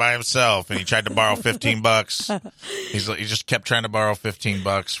just came by himself and he tried to borrow $15. He just kept trying to borrow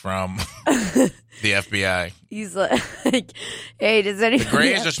 $15 from the FBI. He's like, hey, does anyone... The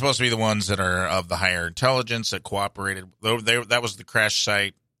Greys are supposed to be the ones that are of the higher intelligence that cooperated. That was the crash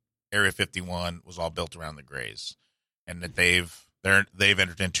site. Area 51 was all built around the Greys, and that they've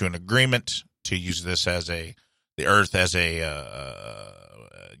entered into an agreement to use this as the Earth as a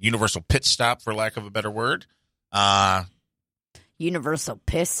universal pit stop, for lack of a better word. Universal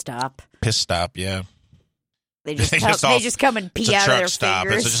piss stop. Piss stop, yeah. They just come and pee out of their stop.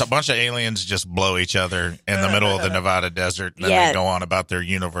 fingers. It's just a bunch of aliens just blow each other in the middle of the Nevada desert, and then they go on about their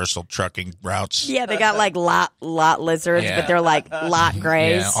universal trucking routes. Yeah, they got like lot lizards, but they're like lot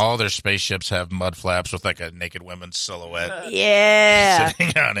grays. Yeah, all their spaceships have mud flaps with like a naked woman's silhouette. Yeah,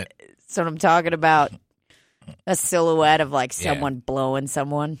 sitting on it. That's what I'm talking about. A silhouette of like someone blowing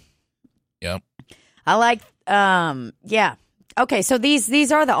someone. Yep. I like. Yeah. Okay, so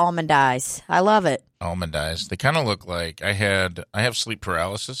these are the almond eyes. I love it. Almond eyes. They kind of look like I have sleep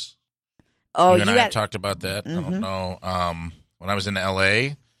paralysis. Oh, you and I have talked about that. I don't know. When I was in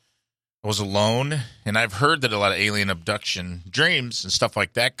L.A., I was alone, and I've heard that a lot of alien abduction dreams and stuff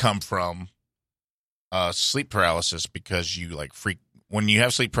like that come from sleep paralysis, because you like freak. When you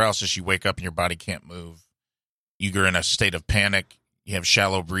have sleep paralysis, you wake up and your body can't move. You're in a state of panic. You have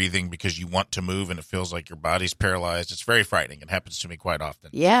shallow breathing because you want to move, and it feels like your body's paralyzed. It's very frightening. It happens to me quite often.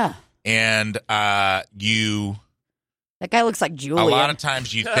 Yeah. And that guy looks like Julian. A lot of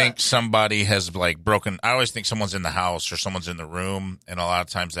times you think somebody has like broken. I always think someone's in the house or someone's in the room, and a lot of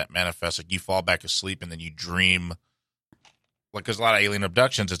times that manifests like you fall back asleep and then you dream. Like, because a lot of alien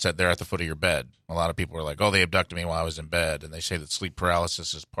abductions, it's that they're at the foot of your bed. A lot of people are like, "Oh, they abducted me while I was in bed," and they say that sleep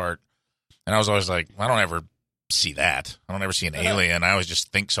paralysis is part. And I was always like, I don't ever see that. I don't ever see an alien. I always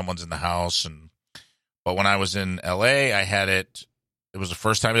just think someone's in the house. But when I was in L.A., I had it. It was the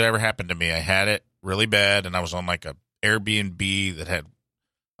first time it ever happened to me. I had it really bad, and I was on like a Airbnb that had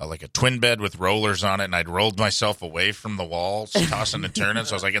like a twin bed with rollers on it, and I'd rolled myself away from the walls, tossing and turning.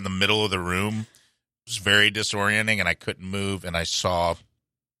 So I was like in the middle of the room. It was very disorienting, and I couldn't move. And I saw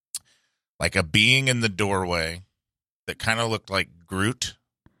like a being in the doorway that kind of looked like Groot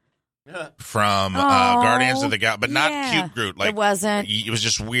from Guardians of the Galaxy, but not cute Groot. Like, it wasn't. It was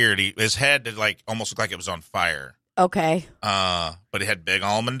just weird. His head did like almost looked like it was on fire. Okay. But it had big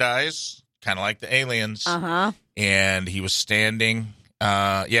almond eyes, kind of like the aliens. Uh-huh. And he was standing,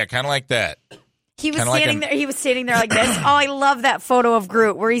 kind of like that. He was standing there. He was standing there like this. Oh, I love that photo of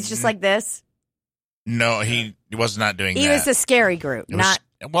Groot where he's just like this. No, he was not doing that. He was a scary Groot, it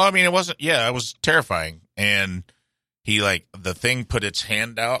wasn't. Yeah, it was terrifying. And he the thing put its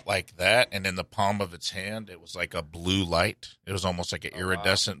hand out like that, and in the palm of its hand, it was like a blue light. It was almost like an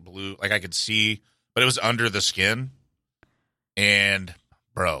iridescent blue. Like I could see, but it was under the skin. And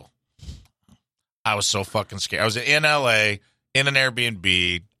bro, I was so fucking scared. I was in LA in an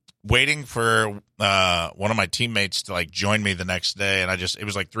Airbnb waiting for one of my teammates to join me the next day. And it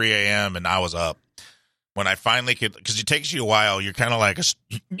was like 3 a.m. and I was up when I finally could, because it takes you a while. You're kind of like, it's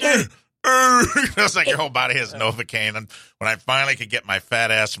like your whole body has Novocaine. And when I finally could get my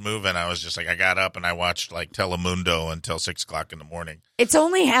fat ass moving, I was just like, I got up and I watched Telemundo until 6 o'clock in the morning. It's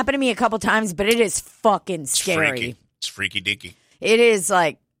only happened to me a couple times, but it is fucking scary. It's freaky deaky. It is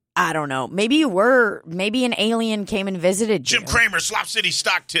I don't know. Maybe an alien came and visited you. Jim Cramer, Slop City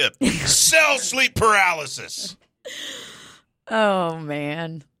stock tip. Sell sleep paralysis. Oh,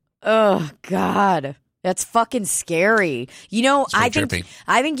 man. Oh, God. That's fucking scary. I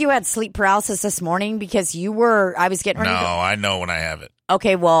think you had sleep paralysis this morning because I was getting ready. No, I know when I have it.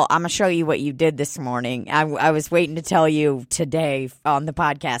 Okay, well, I'm going to show you what you did this morning. I was waiting to tell you today on the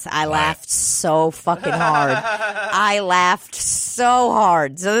podcast. I laughed so fucking hard. I laughed so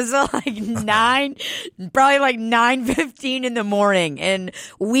hard. So this is probably 9:15 in the morning. And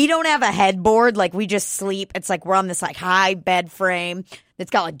we don't have a headboard. We just sleep. It's we're on this high bed frame. It's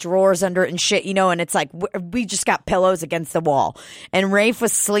got drawers under it and shit, and it's we just got pillows against the wall. And Rafe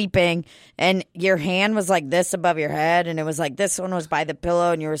was sleeping, and your hand was like this above your head, and it was this one was by the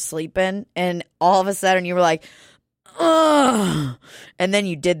pillow, and you were sleeping, and all of a sudden you were like, ugh. And then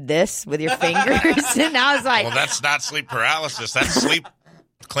you did this with your fingers, and I was like, well, that's not sleep paralysis. That's sleep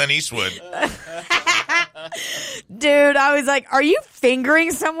Clint Eastwood. Dude, I was like, are you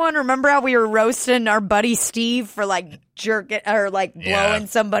fingering someone? Remember how we were roasting our buddy Steve for jerking or like blowing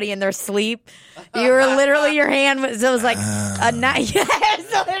somebody in their sleep. You were literally, your hand was, it was like a knife.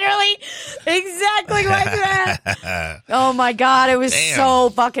 Yes, literally exactly like that. Oh my God. It was so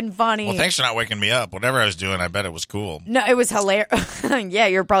fucking funny. Well, thanks for not waking me up. Whatever I was doing, I bet it was cool. No, it was hilarious. Yeah,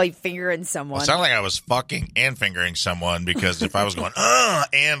 you're probably fingering someone. Well, it sounded like I was fucking and fingering someone, because if I was going,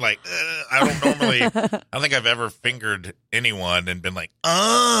 and like, I don't normally, I don't think I've ever fingered anyone and been like,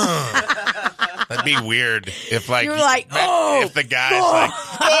 that'd be weird if like, you were like, if the guy's like,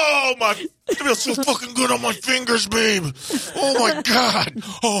 oh my, it feels so fucking good on my fingers, babe. Oh my God.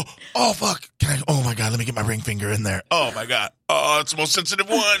 Oh fuck. Oh my God, let me get my ring finger in there. Oh my God. Oh, it's the most sensitive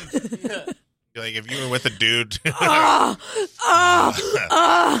one. Like if you were with a dude. I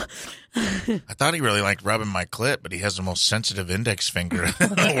thought he really liked rubbing my clit, but he has the most sensitive index finger in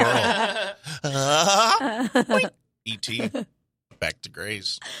the world. E.T. Back to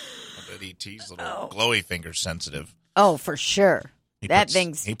Grace. I bet E.T.'s little glowy finger sensitive. Oh, for sure. He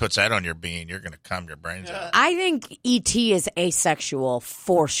puts that on your bean, you're going to cum your brains out. I think E.T. is asexual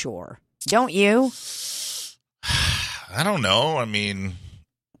for sure. Don't you? I don't know. I mean,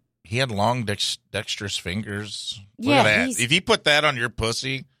 he had long dexterous fingers. Look Yeah, at that. If he put that on your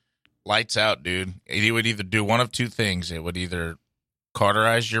pussy, lights out, dude. He would either do one of two things. It would either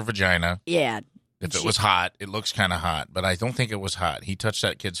cauterize your vagina. Yeah. If it was hot, it looks kind of hot, but I don't think it was hot. He touched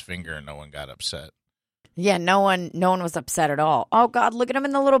that kid's finger and no one got upset. Yeah, no one was upset at all. Oh God, look at him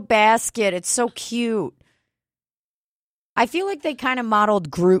in the little basket. It's so cute. I feel like they kind of modeled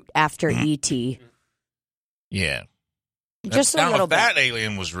Groot after E.T. Yeah. Just a little bit. If that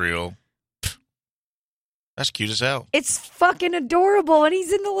alien was real, that's cute as hell. It's fucking adorable, and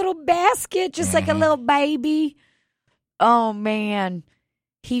he's in the little basket just like a little baby. Oh, man.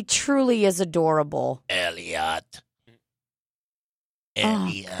 He truly is adorable. Elliot.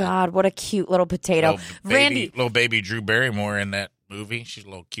 Oh, God, what a cute little potato. Little baby Drew Barrymore in that movie. She's a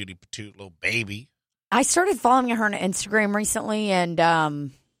little cutie patootie, little baby. I started following her on Instagram recently,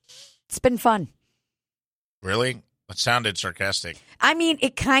 and it's been fun. Really? It sounded sarcastic. I mean,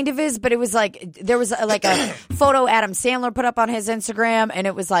 it kind of is, but it was like, there was like a photo Adam Sandler put up on his Instagram, and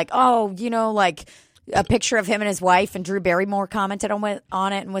it was like, oh, you know, like a picture of him and his wife, and Drew Barrymore commented on it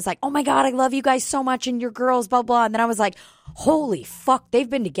and was like, oh my God, I love you guys so much, and your girls, blah, blah. And then I was like, holy fuck, they've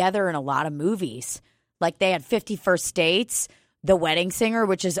been together in a lot of movies. Like they had 50 First Dates, The Wedding Singer,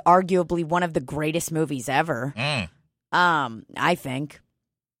 which is arguably one of the greatest movies ever. I think.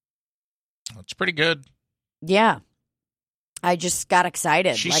 It's pretty good. Yeah. I just got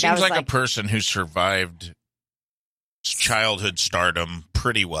excited. She seems like a person who survived childhood stardom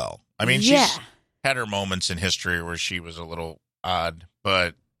pretty well. I mean, she's had her moments in history where she was a little odd,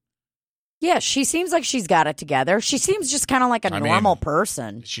 but... Yeah, she seems like she's got it together. She seems just kind of like a normal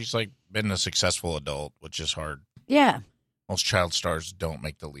person. She's like been a successful adult, which is hard. Yeah. Most child stars don't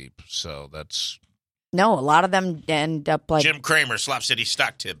make the leap, so that's... No, a lot of them end up like... Jim Cramer, Slop City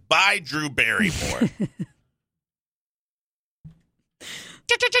stock tip. By Drew Barrymore.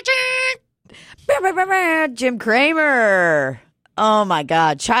 Jim Cramer. Oh my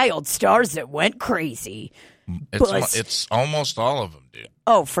God, child stars that went crazy. It's almost all of them, dude.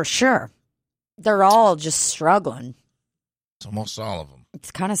 Oh, for sure. They're all just struggling. It's almost all of them.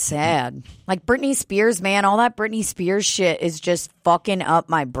 It's kind of sad. Like Britney Spears, man, all that Britney Spears shit is just fucking up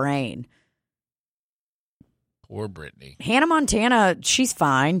my brain. Poor Britney. Hannah Montana, she's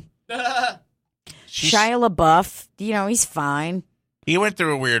fine. Shia LaBeouf, you know, he's fine. He went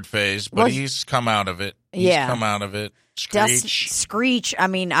through a weird phase, but he's come out of it. He's come out of it. Screech, I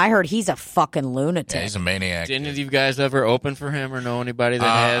mean, I heard he's a fucking lunatic. Yeah, he's a maniac. Did any of you guys ever open for him or know anybody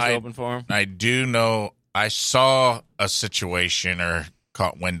that has opened for him? I do know. I saw a situation or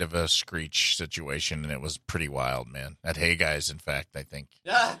caught wind of a Screech situation, and it was pretty wild, man. At Hey Guys, in fact, I think.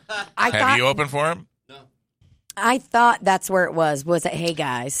 Have you opened for him? I thought that's where it was. Was it Hey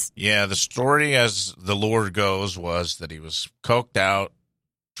Guys? Yeah, the story as the lore goes was that he was coked out,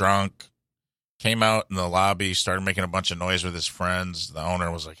 drunk, came out in the lobby, started making a bunch of noise with his friends. The owner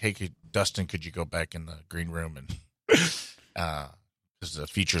was like, hey, Dustin, could you go back in the green room? And because the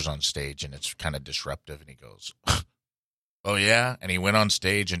feature's on stage and it's kind of disruptive. And he goes, oh, yeah? And he went on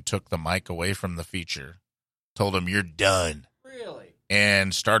stage and took the mic away from the feature, told him, you're done. Really?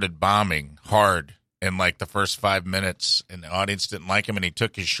 And started bombing hard. In like the first 5 minutes, and the audience didn't like him, and he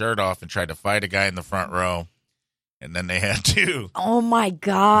took his shirt off and tried to fight a guy in the front row, and then they had to oh my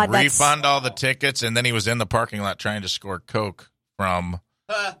God, refund all the tickets, and then he was in the parking lot trying to score coke from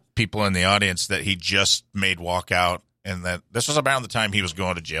people in the audience that he just made walk out, and that this was around the time he was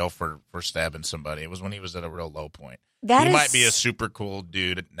going to jail for stabbing somebody. It was when he was at a real low point. That he is might be a super cool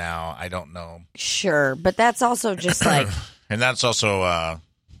dude now. I don't know. sure, but that's also just like And that's also, a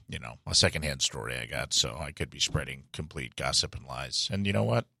secondhand story I got. So I could be spreading complete gossip and lies. And you know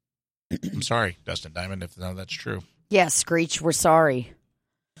what? I'm sorry, Dustin Diamond, if none of that's true. yeah, Screech, we're sorry.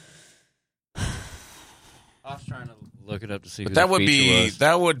 I was trying to look it up to see. But who that the would feature was.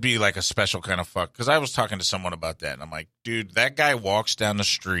 that would be like a special kind of fuck. Because I was talking to someone about that, and I'm like, dude, that guy walks down the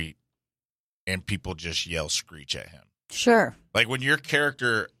street, and people just yell Screech at him. Sure. Like when your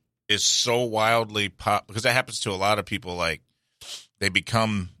character is so wildly pop, because that happens to a lot of people. Like they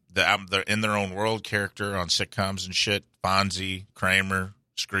become the in their own world character on sitcoms and shit. Fonzie, Kramer,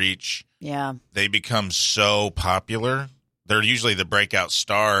 Screech. Yeah. They become so popular. They're usually the breakout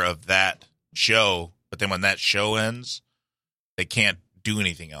star of that show. But then when that show ends, they can't do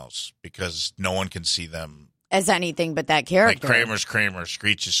anything else because no one can see them. As anything but that character. Like Kramer's Kramer,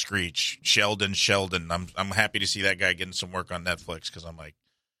 Screech is Screech, Sheldon. I'm happy to see that guy getting some work on Netflix because I'm like,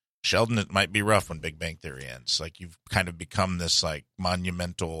 Sheldon, it might be rough when Big Bang Theory ends. Like you've kind of become this like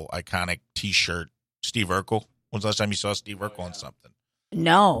monumental, iconic T-shirt. Steve Urkel. When's the last time you saw Steve Urkel on something?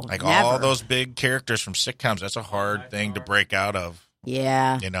 No, Like never. all those big characters from sitcoms. That's a hard thing to break out of.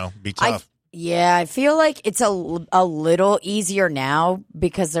 Yeah. Be tough. I feel like it's a little easier now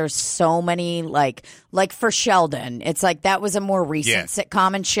because there's so many like for Sheldon. It's like that was a more recent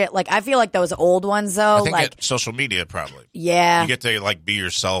sitcom and shit. Like I feel like those old ones though, I think like that social media probably. Yeah. You get to like be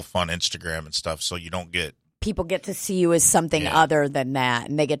yourself on Instagram and stuff, so you don't get people get to see you as something other than that,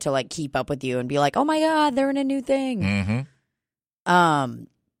 and they get to like keep up with you and be like, "Oh my god, they're in a new thing." Mm-hmm.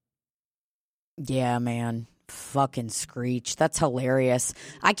 Yeah, man. Fucking Screech. That's hilarious.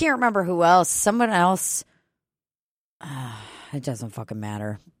 I can't remember who else. Someone else. It doesn't fucking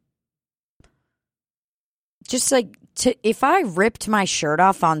matter. Just like if I ripped my shirt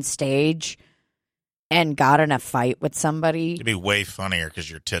off on stage and got in a fight with somebody. It'd be way funnier because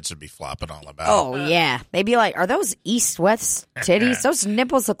your tits would be flopping all about. Oh, yeah. They'd be like, are those east-west titties? Those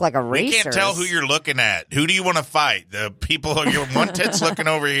nipples look like a racer. You can't tell who you're looking at. Who do you want to fight? The people who your one tit's looking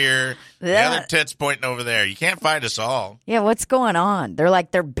over here, the other tit's pointing over there. You can't fight us all. Yeah, what's going on?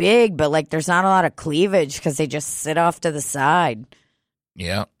 They're big, but like there's not a lot of cleavage because they just sit off to the side.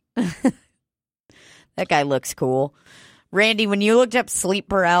 Yeah. That guy looks cool. Randy, when you looked up sleep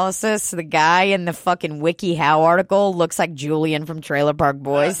paralysis, the guy in the fucking WikiHow article looks like Julian from Trailer Park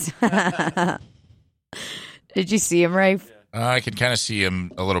Boys. Did you see him, Rafe? I can kind of see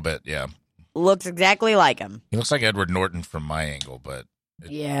him a little bit, yeah. Looks exactly like him. He looks like Edward Norton from my angle, but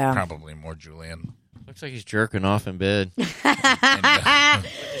probably more Julian. Looks like he's jerking off in bed. And,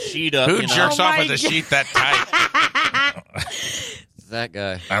 Sheet up. who jerks off with a sheet that tight? That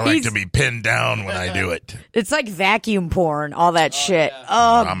guy. I like to be pinned down when I do it. It's like vacuum porn, all that shit. Yeah.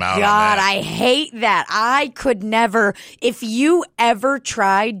 Oh, I'm out on God, that. I hate that. I could never, if you ever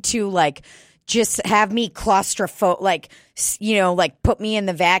tried to, like, just have me claustrophobic, like, you know, like put me in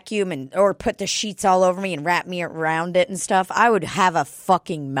the vacuum or put the sheets all over me and wrap me around it and stuff, I would have a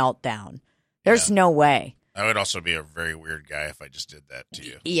fucking meltdown. There's no way. I would also be a very weird guy if I just did that to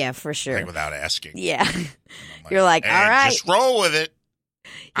you. Yeah, for sure. Like without asking. Yeah. Like, You're like, hey, all right. just roll with it.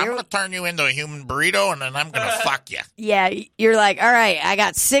 I'm going to turn you into a human burrito, and then I'm going to fuck you. Yeah, you're like, all right, I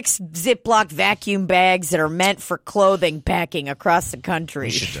got 6 Ziploc vacuum bags that are meant for clothing packing across the country.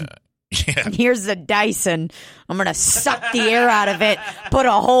 We should, yeah. And here's the Dyson. I'm going to suck the air out of it, put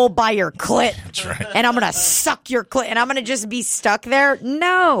a hole by your clit. That's right. And I'm going to suck your clit, and I'm going to just be stuck there?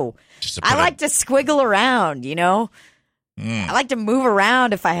 No. I like to squiggle around, you know? I like to move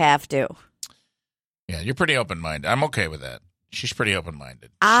around if I have to. Yeah, you're pretty open-minded. I'm okay with that. She's pretty open-minded.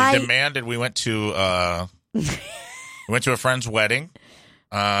 She demanded we went to a friend's wedding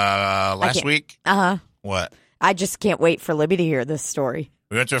last week. Uh-huh. What? I just can't wait for Libby to hear this story.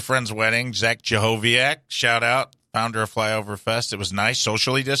 We went to a friend's wedding. Zach Jehoviak, shout out, founder of Flyover Fest. It was nice,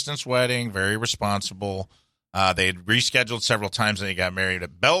 socially distanced wedding, very responsible. They had rescheduled several times, and they got married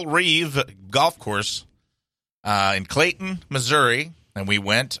at Belle Reve Golf Course in Clayton, Missouri. And we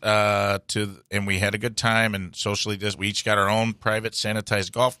went and we had a good time and socially distanced. We each got our own private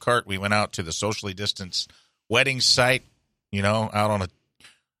sanitized golf cart. We went out to the socially distanced wedding site, you know, out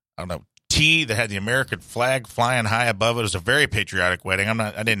on a tee that had the American flag flying high above it. It was a very patriotic wedding.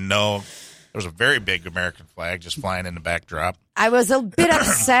 I didn't know there was a very big American flag just flying in the backdrop. I was a bit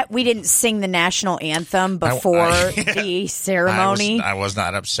upset we didn't sing the national anthem before the ceremony. I was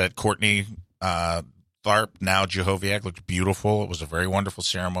not upset. Courtney Tharp, now Jehoviak, looked beautiful. It was a very wonderful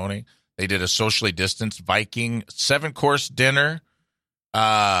ceremony. They did a socially distanced Viking 7-course dinner.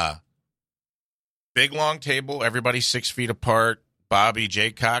 Big long table, everybody 6 feet apart. Bobby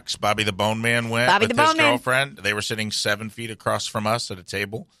Jaycox, Bobby the Bone Man went Bobby with the his Bone Man. girlfriend. They were sitting 7 feet across from us at a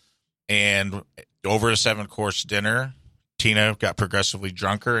table. And over a 7-course dinner, Tina got progressively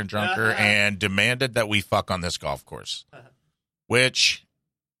drunker and drunker and demanded that we fuck on this golf course. Which,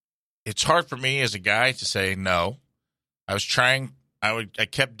 it's hard for me as a guy to say no. I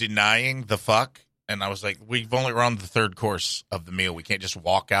kept denying the fuck. And I was like, we're on the 3rd course of the meal. We can't just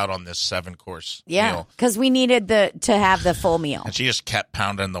walk out on this 7-course Yeah, meal. because we needed to have the full meal. And she just kept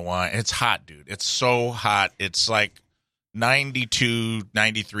pounding the wine. It's hot, dude. It's so hot. It's like 92,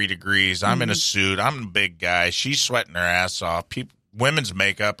 93 degrees. I'm in a suit. I'm a big guy. She's sweating her ass off. Women's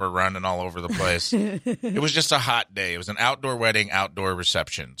makeup are running all over the place. It was just a hot day. It was an outdoor wedding, outdoor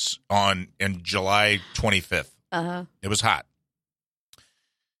receptions in July 25th. It was hot.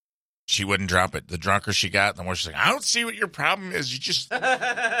 She wouldn't drop it. The drunker she got, the more she's like, I don't see what your problem is. You just,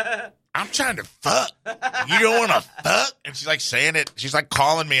 I'm trying to fuck. You don't want to fuck? And she's like saying it. She's like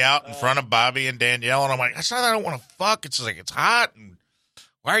calling me out in front of Bobby and Danielle. And I'm like, it's not that I don't want to fuck. It's like, it's hot. And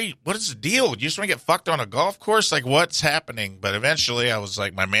what is the deal? You just want to get fucked on a golf course? Like, what's happening? But eventually I was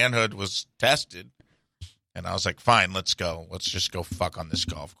like, my manhood was tested. And I was like, fine, let's go. Let's just go fuck on this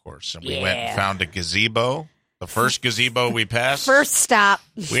golf course. And we went and found a gazebo. The first gazebo we passed. First stop.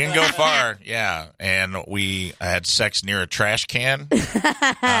 We didn't go far, yeah. And we had sex near a trash can.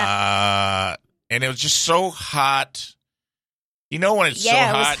 And it was just so hot. You know when it's so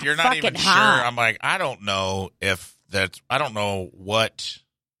hot, you're not even sure. I'm like, I don't know I don't know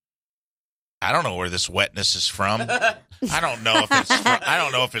where this wetness is from. I don't know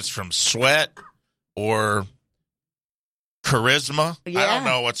if it's from sweat or charisma. Yeah. I don't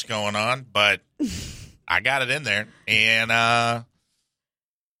know what's going on, but I got it in there, and I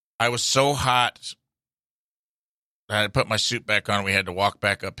was so hot. I had to put my suit back on. We had to walk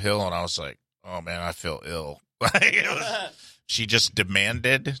back uphill, and I was like, oh, man, I feel ill. She just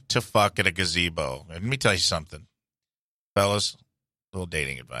demanded to fuck at a gazebo. And let me tell you something. Fellas, little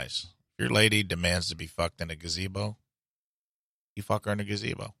dating advice. If your lady demands to be fucked in a gazebo, you fuck her in a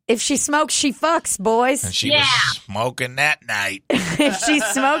gazebo. If she smokes, she fucks, boys. And she was smoking that night. If she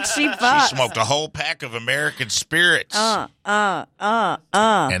smokes, she fucks. She smoked a whole pack of American spirits. And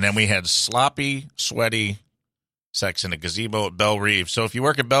then we had sloppy, sweaty sex in a gazebo at Belle Reve. So if you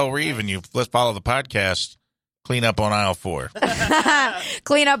work at Belle Reve and you follow the podcast, clean up on aisle 4.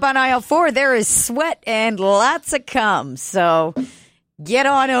 Clean up on aisle 4. There is sweat and lots of cum. So get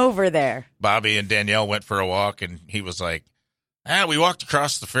on over there. Bobby and Danielle went for a walk, and he was like, we walked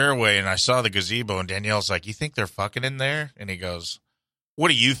across the fairway, and I saw the gazebo, and Danielle's like, you think they're fucking in there? And he goes, what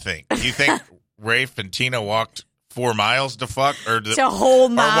do you think? Do you think Rafe and Tina walked 4 miles to fuck? Or to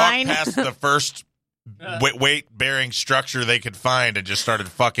hold 9? Or walked past the first weight-bearing structure they could find and just started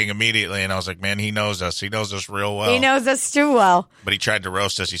fucking immediately? And I was like, man, he knows us. He knows us real well. He knows us too well. But he tried to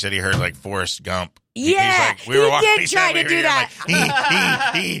roast us. He said he heard like Forrest Gump. Yeah, he did try to do that.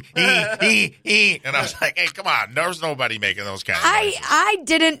 And I was like, hey, come on. There's nobody making those kind of noises. I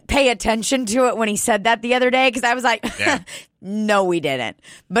didn't pay attention to it when he said that the other day because I was like, no, we didn't.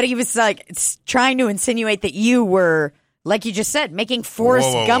 But he was like trying to insinuate that you were, like you just said, making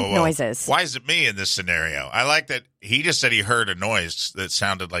Forrest Gump noises. Why is it me in this scenario? I like that he just said he heard a noise that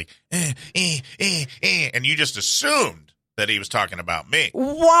sounded like, and you just assumed that he was talking about me.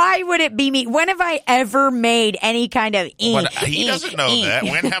 Why would it be me? When have I ever made any kind of But he doesn't know that.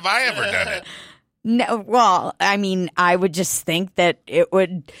 When have I ever done it? No, well, I mean, I would just think that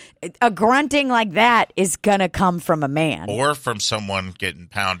a grunting like that is gonna come from a man. Or from someone getting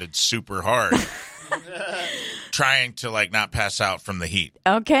pounded super hard. Trying to like not pass out from the heat.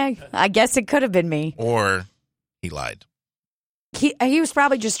 Okay, I guess it could have been me. Or he lied. He was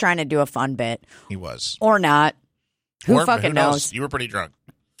probably just trying to do a fun bit. He was. Or not. Who fucking knows? You were pretty drunk.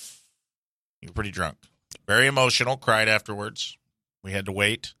 Very emotional. Cried afterwards. We had to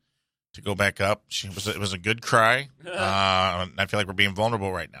wait to go back up. It was a good cry. I feel like we're being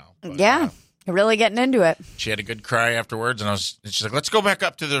vulnerable right now. But, really getting into it. She had a good cry afterwards, and she's like, let's go back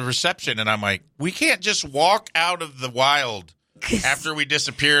up to the reception. And I'm like, we can't just walk out of the wild after we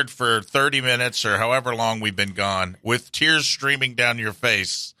disappeared for 30 minutes or however long we've been gone with tears streaming down your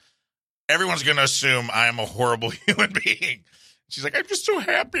face. Everyone's going to assume I am a horrible human being. She's like, I'm just so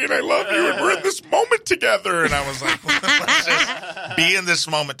happy and I love you and we're in this moment together. And I was like, let's just be in this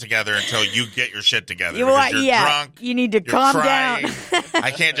moment together until you get your shit together. You're drunk. You need to calm down.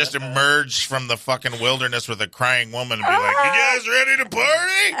 I can't just emerge from the fucking wilderness with a crying woman and be like, you guys ready to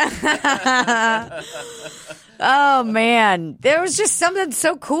party? Oh, man. There was just something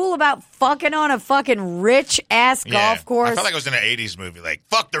so cool about fucking on a fucking rich-ass golf course. I felt like it was in an 80s movie. Like,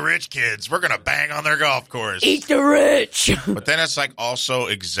 fuck the rich kids. We're going to bang on their golf course. Eat the rich. But then it's like also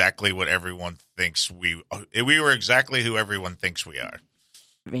exactly what everyone thinks we were exactly who everyone thinks we are.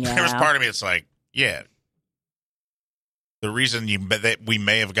 Yeah. There was part of me that's like, yeah. The reason that we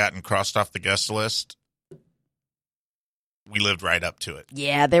may have gotten crossed off the guest list, we lived right up to it.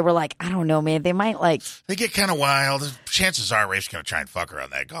 Yeah, they were like, I don't know, man. They might like. They get kind of wild. Chances are Rafe's going to try and fuck her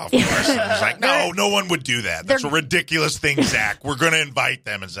on that golf course. And I was like, no one would do that. That's a ridiculous thing, Zach. We're going to invite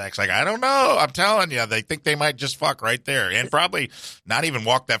them. And Zach's like, I don't know. I'm telling you, they think they might just fuck right there and probably not even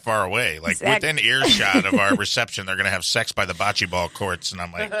walk that far away. Like within earshot of our reception, they're going to have sex by the bocce ball courts. And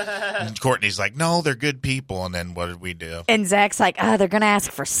I'm like, and Courtney's like, no, they're good people. And then what did we do? And Zach's like, they're going to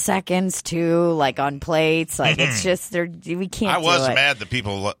ask for seconds too, like on plates. Like it's just, we can't. I was mad that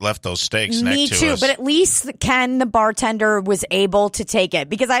people left those steaks next to us. Me too, but at least Ken, the bartender, was able to take it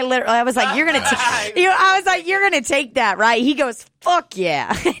because I was like, "You're gonna take," I was like, "You're gonna take that, right?" He goes, "Fuck yeah!"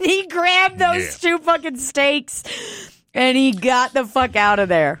 And he grabbed those 2 fucking steaks, and he got the fuck out of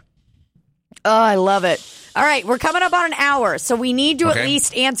there. Oh, I love it. All right, we're coming up on an hour, so we need to at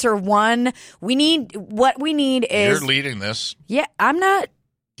least answer one. What we need is you're leading this. Yeah, I'm not.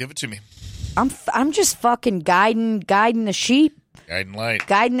 Give it to me. I'm just fucking guiding the sheep. Guiding light.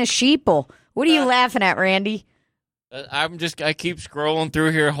 Guiding the sheeple. What are you laughing at, Randy? I keep scrolling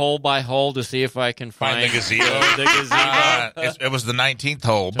through here hole by hole to see if I can find the gazebo. It was the 19th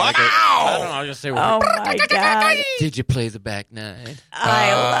hole. I don't know. I'll just say, oh my God. Did you play the back nine? Look,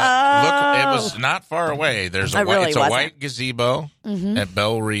 it was not far away. It's a white gazebo at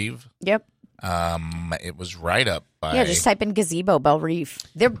Belle Reve. Yep. It was right up by. Yeah, just type in gazebo, Belle Reve.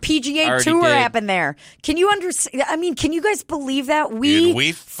 Their PGA Tour happened there. Can you understand? I mean, can you guys believe that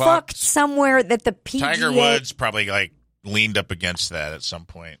we fucked somewhere that the PGA Tiger Woods probably like leaned up against that at some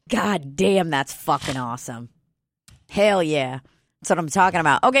point. God damn, that's fucking awesome. Hell yeah, that's what I'm talking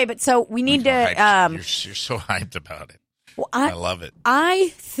about. Okay, but so we need to. You're so hyped about it. Well, I love it.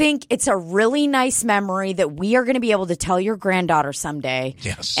 I think it's a really nice memory that we are going to be able to tell your granddaughter someday.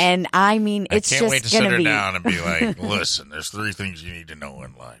 Yes. And I mean, it's just going to sit her down and be like, listen, there's 3 things you need to know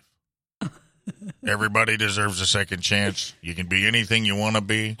in life. Everybody deserves a second chance. You can be anything you want to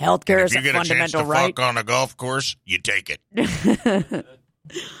be. Healthcare is a fundamental right. If you get a chance to fuck on a golf course, you take it.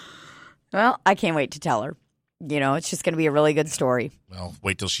 Well, I can't wait to tell her. You know, it's just going to be a really good story. Well,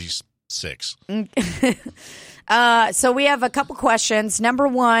 wait till she's 6. So we have a couple questions. Number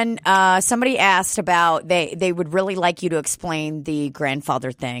one, somebody asked about they would really like you to explain the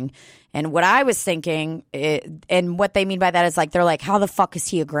grandfather thing. And what I was thinking, and what they mean by that is like, they're like, how the fuck is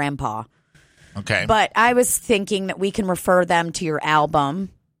he a grandpa? Okay. But I was thinking that we can refer them to your album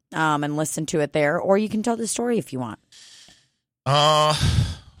and listen to it there, or you can tell the story if you want.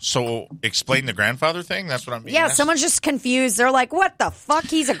 So explain the grandfather thing? That's what I'm being asked? Someone's just confused. They're like, what the fuck?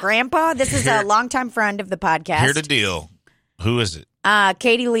 He's a grandpa? This is a longtime friend of the podcast. Here the deal. Who is it?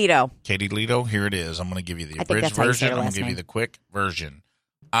 Katie Leto. Katie Leto, here it is. I'm going to give you the abridged version. I'm going to give you the quick version.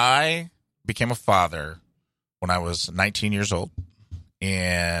 I became a father when I was 19 years old,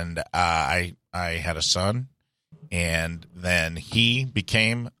 and I had a son, and then he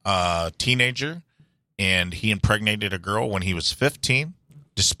became a teenager, and he impregnated a girl when he was 15.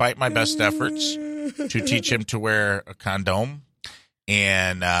 Despite my best efforts to teach him to wear a condom.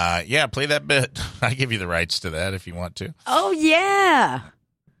 And, play that bit. I give you the rights to that if you want to. Oh, yeah.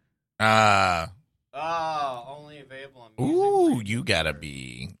 Only available on music. Ooh, you got to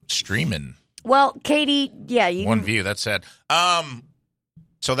be streaming. Well, Katie, you One view, that's sad.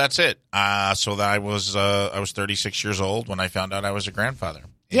 So that's it. So I was 36 years old when I found out I was a grandfather.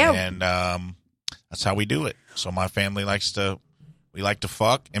 Yeah. And that's how we do it. So my family we like to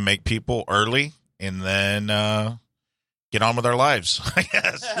fuck and make people early and then get on with our lives, I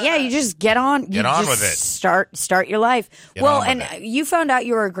guess. Yeah, you just get on. Get on with it. Start your life. You found out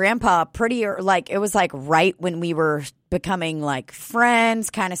you were a grandpa it was like right when we were becoming like friends,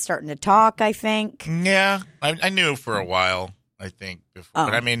 kind of starting to talk, I think. Yeah, I knew for a while, I think.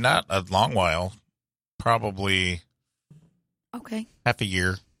 But I mean, not a long while. Probably half a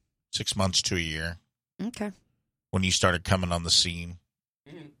year, 6 months to a year. Okay. When you started coming on the scene.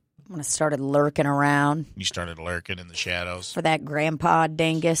 When I started lurking around. You started lurking in the shadows. For that grandpa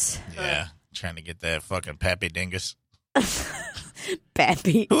dingus. Yeah, trying to get that fucking Pappy dingus.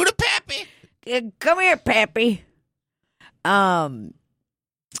 Pappy. Who the Pappy? Come here, Pappy.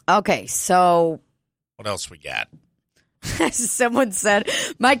 Okay, so. What else we got? Someone said,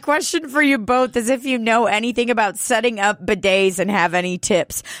 my question for you both is if you know anything about setting up bidets and have any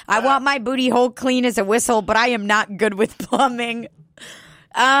tips. I want my booty hole clean as a whistle, but I am not good with plumbing.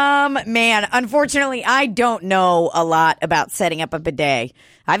 Man, unfortunately, I don't know a lot about setting up a bidet.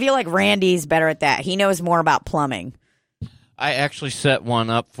 I feel like Randy's better at that. He knows more about plumbing. I actually set one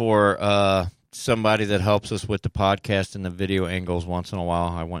up for somebody that helps us with the podcast and the video angles once in a while.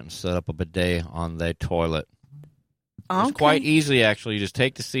 I went and set up a bidet on the toilet. It's quite easy, actually. You just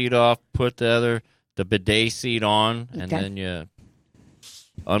take the seat off, put the bidet seat on, and then you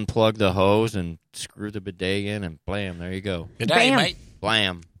unplug the hose and screw the bidet in, and blam, there you go. Good day, mate.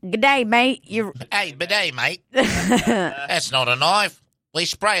 Blam. Good day, mate. Hey, bidet, mate. That's not a knife. We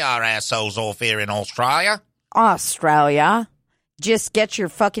spray our assholes off here in Australia. Australia. Just get your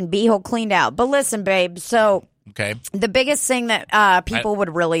fucking beehole cleaned out. But listen, babe, so the biggest thing that people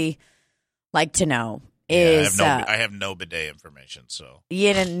would really like to know is... I have no bidet information, so...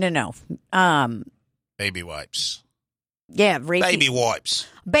 Yeah, no. Baby wipes. Yeah, baby wipes.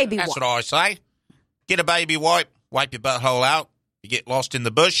 That's what I say. Get a baby wipe, wipe your butthole out. You get lost in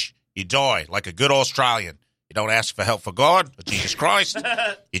the bush, you die like a good Australian. You don't ask for help for God or Jesus Christ.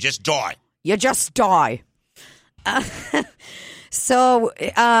 You just die. You just die. So,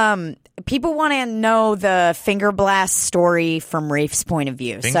 people want to know the finger blast story from Rafe's point of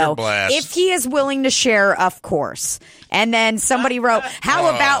view. Finger blast. If he is willing to share, of course. And then somebody wrote,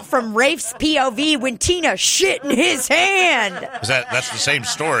 how about from Rafe's POV when Tina shit in his hand? That's the same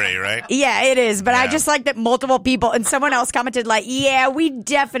story, right? Yeah, it is. But I just like that multiple people, and someone else commented like, yeah, we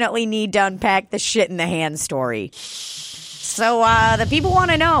definitely need to unpack the shit in the hand story. So the people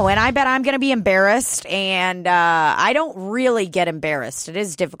want to know, and I bet I'm going to be embarrassed, and I don't really get embarrassed. It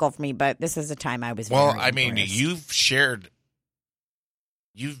is difficult for me, but this is a time I was very embarrassed.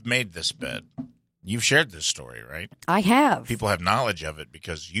 You've made this bed. You've shared this story, right? I have. People have knowledge of it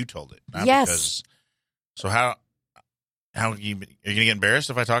because you told it. Yes. So how are you going to get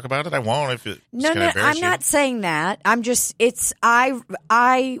embarrassed if I talk about it? I won't if it's No, I'm not saying that. I'm just, when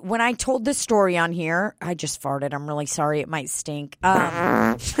I told this story on here, I just farted. I'm really sorry. It might stink. When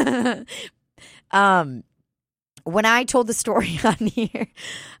I told the story on here,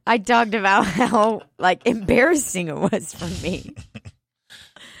 I talked about how, like, embarrassing it was for me.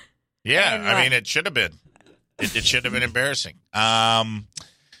 Yeah, I mean, it should have been. It should have been embarrassing.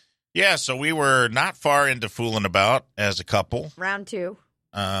 Yeah, so we were not far into fooling about as a couple. Round two.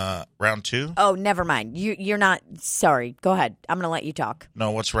 Round two? Oh, never mind. You're not. Sorry. Go ahead. I'm going to let you talk.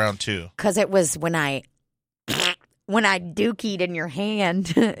 No, what's round two? Because it was when I dookied in your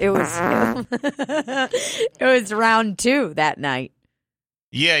hand. It was round two that night.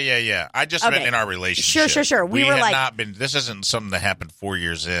 Yeah. I just meant in our relationship. Sure. We were like, not been. This isn't something that happened 4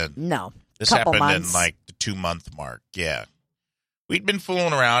 years in. No, this happened in like the 2-month mark. Yeah. We'd been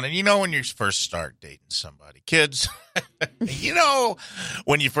fooling around, and when you first start dating somebody, kids,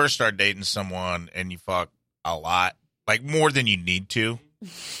 when you first start dating someone and you fuck a lot, like more than you need to,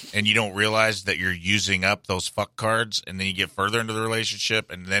 and you don't realize that you're using up those fuck cards, and then you get further into the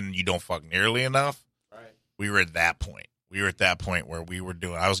relationship, and then you don't fuck nearly enough. Right. We were at that point. Where we were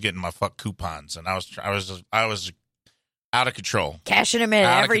I was getting my fuck coupons, and I was out of control, cashing them in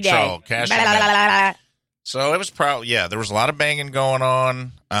every day. Cashing them in. So it was probably, there was a lot of banging going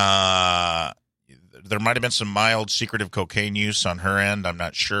on. There might have been some mild secretive cocaine use on her end. I'm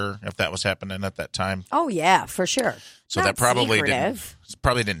not sure if that was happening at that time. Oh, yeah, for sure. So not that probably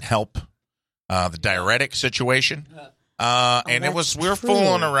didn't help the diuretic situation. And we were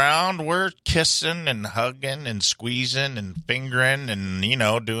fooling around. We're kissing and hugging and squeezing and fingering and,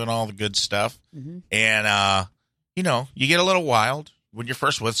 doing all the good stuff. Mm-hmm. And, you get a little wild. When you're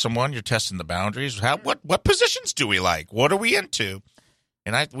first with someone, you're testing the boundaries. What positions do we like? What are we into?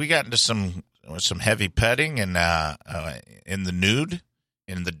 And we got into some heavy petting and in the nude,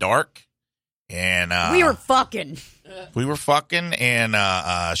 in the dark, and we were fucking. And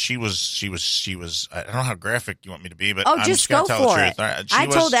she was. I don't know how graphic you want me to be, but I'm just gonna go tell for the truth. it. I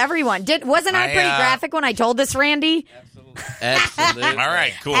told everyone. Wasn't I pretty graphic when I told this, Randy? Absolutely. All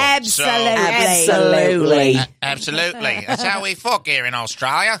right, cool. Absolutely. Absolutely. That's how we fuck here in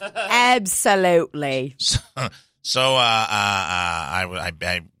Australia. Absolutely. So I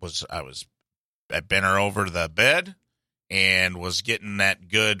bent her over the bed and was getting that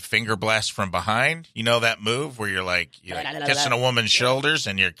good finger blast from behind. You know that move where you're like kissing a woman's shoulders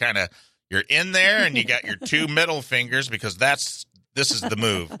and you're in there and you got your two middle fingers because this is the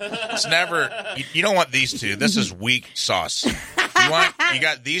move. It's never you don't want these two. This is weak sauce. You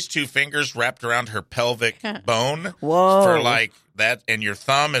got these two fingers wrapped around her pelvic bone. Whoa. For like that, and your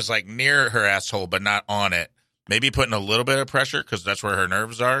thumb is like near her asshole but not on it. maybe putting a little bit of pressure because that's where her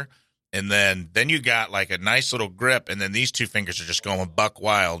nerves are. And then you got like a nice little grip, and then these two fingers are just going buck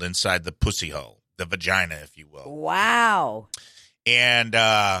wild inside the pussy hole, the vagina, if you will. Wow. And,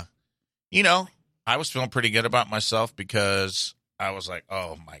 you know, I was feeling pretty good about myself because I was like,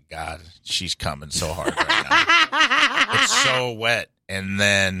 oh, my God, she's coming so hard right now. It's so wet. And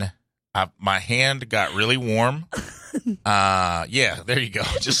then my hand got really warm. Yeah, there you go.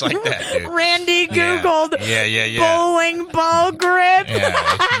 Just like that, dude. Randy Googled yeah. bowling ball grip.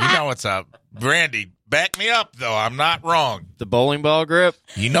 Yeah, you know what's up. Randy, back me up, though. I'm not wrong. The bowling ball grip?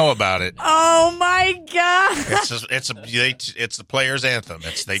 You know about it. Oh, my God. It's the player's anthem.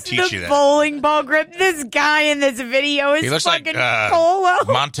 They teach you that. Bowling ball grip. This guy in this video is He looks fucking like Polo.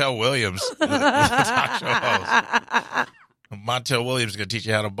 Montel Williams, the talk show host. Montel Williams is going to teach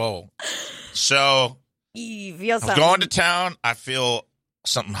you how to bowl. So You feel I'm something. going to town. I feel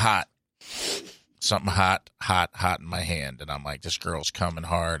something hot. Something hot in my hand. And I'm like, this girl's coming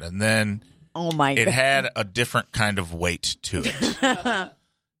hard. And then Oh, my it God. had a different kind of weight to it.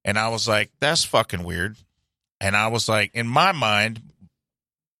 And I was like, that's fucking weird. And I was like, in my mind,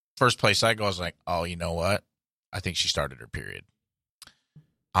 first place I go, I was like, oh, you know what? I think she started her period.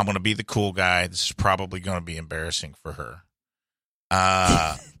 I'm going to be the cool guy. This is probably going to be embarrassing for her.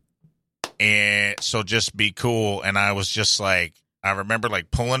 And so just be cool. And I was just like, I remember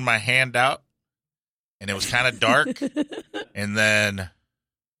like pulling my hand out, and it was kind of dark. And then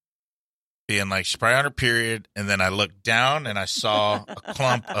being like, she's probably on her period. And then I looked down and I saw a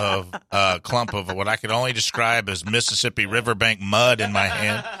clump of what I could only describe as Mississippi riverbank mud in my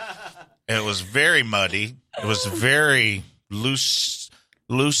hand. It was very muddy. It was very loose,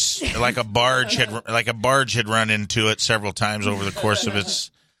 like a barge had run into it several times over the course of its.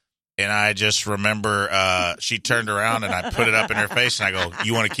 And I just remember she turned around and I put it up in her face and I go,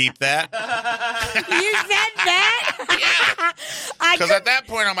 "You want to keep that?" You said that? Yeah. Because at that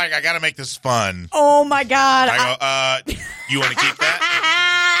point I'm like, I got to make this fun. Oh, my God. I go, "You want to keep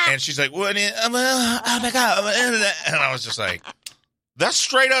that?" And she's like, "What? Oh my God!" And I was just like, "That's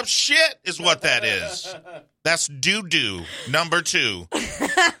straight up shit, is what that is. That's doo-doo number 2."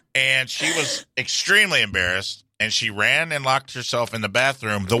 And she was extremely embarrassed. And she ran and locked herself in the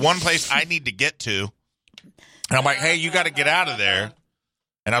bathroom, the one place I need to get to. And I'm like, hey, you got to get out of there.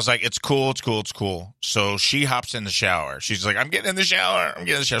 And I was like, it's cool. So she hops in the shower. She's like, I'm getting in the shower.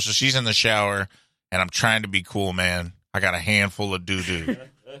 So she's in the shower, and I'm trying to be cool, man. I got a handful of doo-doo.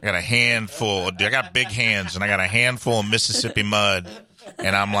 I got big hands, and I got a handful of Mississippi mud.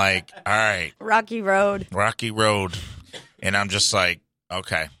 And I'm like, all right. Rocky Road. And I'm just like,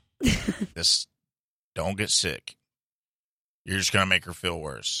 okay, don't get sick. You're just going to make her feel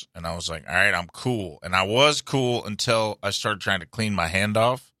worse. And I was like, all right, I'm cool. And I was cool until I started trying to clean my hand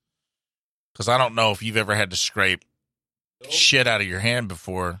off. Because I don't know if you've ever had to scrape shit out of your hand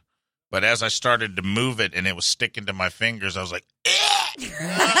before. But as I started to move it and it was sticking to my fingers, I was like,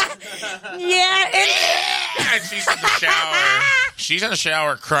 Yeah. and she's in the shower. She's in the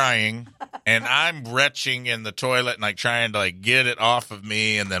shower crying. And I'm retching in the toilet and like trying to like get it off of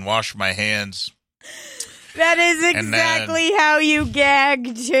me and then wash my hands. That is exactly how you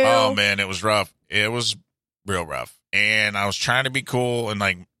gag, too. Oh, man, it was rough. It was real rough. And I was trying to be cool and,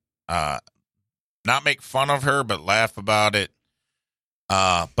 like, not make fun of her, but laugh about it.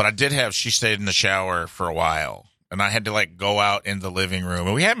 But she stayed in the shower for a while. And I had to, like, go out in the living room.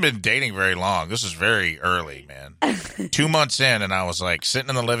 And we hadn't been dating very long. This is very early, man. 2 months in, and I was, like, sitting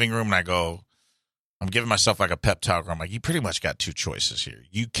in the living room, and I go, I'm giving myself, like, a pep talk. I'm like, you pretty much got 2 choices here.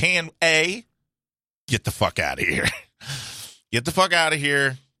 You can, get the fuck out of here. Get the fuck out of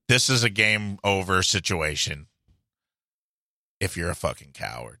here. This is a game over situation. If you're a fucking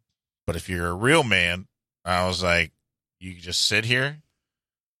coward. But if you're a real man, I was like, you just sit here.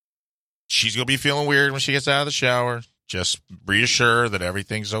 She's going to be feeling weird when she gets out of the shower. Just reassure that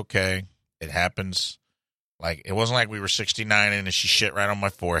everything's okay. It happens. Like, it wasn't like we were 69 and she shit right on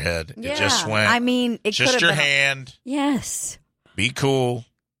my forehead. Yeah. It just went. I mean, it could have just your been hand. Yes. Be cool.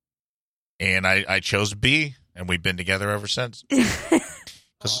 And I chose B, and we've been together ever since.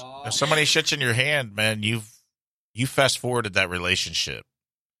 Because if somebody shits in your hand, man, you fast forwarded that relationship.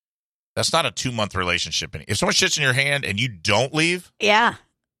 That's not a 2-month relationship. If someone shits in your hand and you don't leave, Yeah.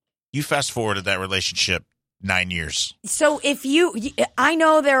 you fast forwarded that relationship 9 years. So if I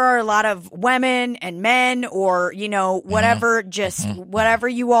know there are a lot of women and men or, whatever, just whatever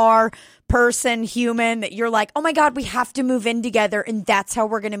you are, person, human, that you're like, oh my God, we have to move in together and that's how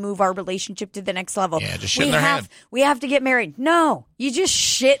we're going to move our relationship to the next level. Yeah, just shit in their hand. We have to get married. No, you just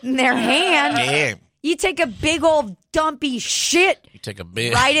shit in their hand. Yeah. You take a big old dumpy shit You take a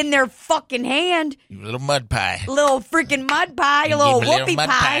big right in their fucking hand. you little mud pie. Little freaking mud pie, a little Give me a whoopie mud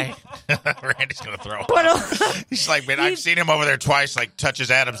pie. Randy's gonna throw Put up. a- He's like, man, I've seen him over there twice. Like,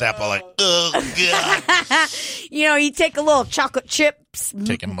 touches Adam's apple. Like, oh god. you take a little chocolate chips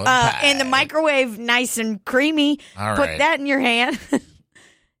Take a mud pie. in the microwave, nice and creamy. All Put right. that in your hand.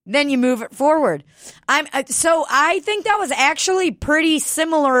 Then you move it forward. So I think that was actually pretty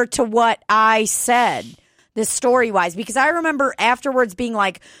similar to what I said, this story wise, because I remember afterwards being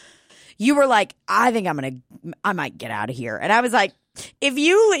like, you were like, I think I might get out of here. And I was like, if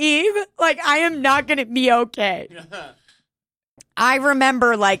you leave, like, I am not going to be okay. I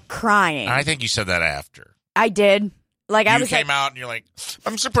remember like crying. I think you said that after. I did. Like, I You was came like, out and you're like,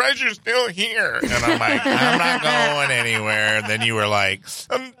 I'm surprised you're still here. And I'm like, I'm not going anywhere. And then you were like,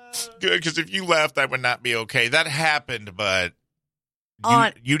 I'm good, because if you left, I would not be okay. That happened, but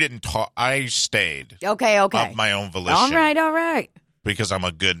you didn't talk. I stayed okay. of my own volition. All right. Because I'm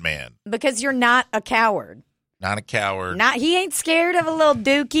a good man. Because you're not a coward. Not a coward. He ain't scared of a little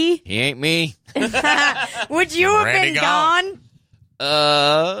dookie. He ain't me. Would you have Randy been gone.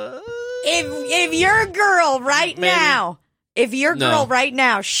 gone? If your girl right Maybe. now,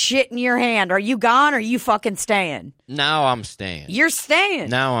 No. shit in your hand, are you gone or are you fucking staying? Now I'm staying. You're staying.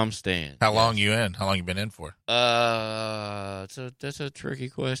 Now I'm staying. How long you in? How long you been in for? That's a tricky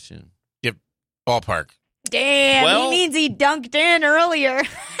question. Ballpark. Damn, Well- he means he dunked in earlier.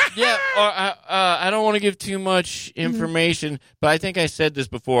 Yeah, or I don't want to give too much information, but I think I said this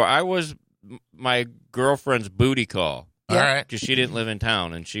before. I was my girlfriend's booty call All right. because she didn't live in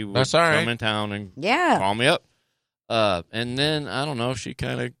town, and she would That's all right. come in town and Yeah. call me up. And then I don't know, she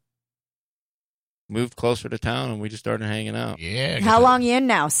kind of moved closer to town, and we just started hanging out. Yeah. How long you in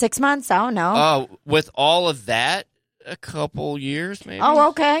now? 6 months? I don't know. With all of that, a couple years maybe. Oh,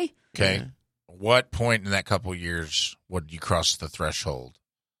 okay. Okay. Yeah. What point in that couple years would you cross the threshold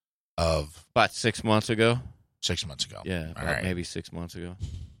of About 6 months ago. 6 months ago? Yeah, All about right. maybe 6 months ago.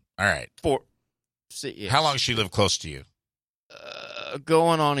 All right. Yeah. How long does she live close to you?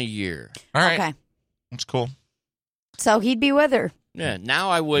 Going on a year. All right. Okay. That's cool. So he'd be with her. Yeah, now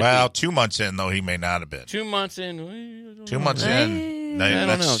I would. Well, be. 2 months in, though, he may not have been. 2 months in. 2 months in. I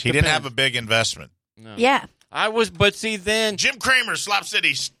don't know. He didn't have Depends. a big investment. No. Yeah. I was, but see, then Jim Cramer, Slop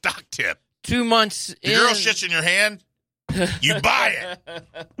City stock tip. 2 months The in, girl shits in your hand, you buy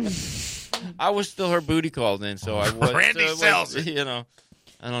it. I was still her booty call then, so I was. Randy sells it. You know,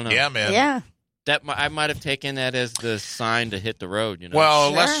 I don't know. Yeah, man. Yeah. I might have taken that as the sign to hit the road. You know,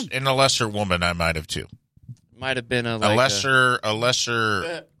 Well, Sure. in a lesser woman, I might have too. might have been a lesser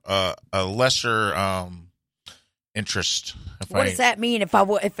interest. What does that mean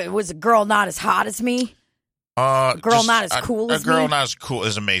if it was a girl not as hot as me? A girl not as cool as a girl me? not as cool,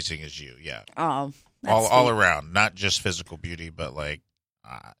 as amazing as you. Yeah, Oh. that's all sweet. around, not just physical beauty, but like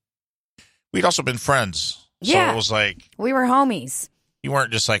we'd also been friends. Yeah. So it was like We were homies. you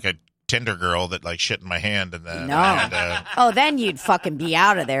weren't just like a Tinder girl that like shit in my hand and then No. I had to, Oh, then you'd fucking be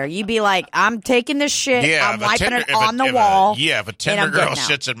out of there. You'd be like, I'm taking this shit. yeah, I'm if a wiping Tinder- it if a- on the if a- wall. yeah, if a Tinder I'm girl getting out.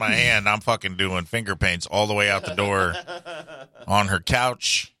 shits in my hand, I'm fucking doing finger paints all the way out the door, on her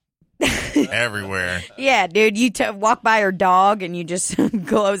couch, everywhere. Yeah, dude, you walk by her dog and you just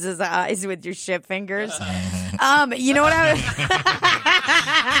close his eyes with your shit fingers. You know what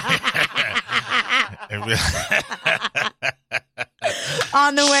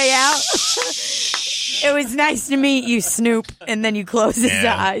on the way out? It was nice to meet you, Snoop. And then you close his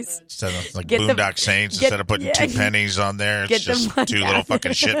Yeah. eyes. Instead of like Get the- Boondock Saints, get- instead of putting yeah. 2 pennies on there, Get it's the just money 2 out. little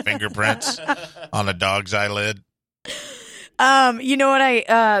fucking shit fingerprints on a dog's eyelid. You know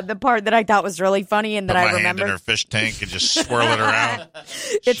what the part that I thought was really funny and that Put my I hand remember? in her fish tank and just swirl it around.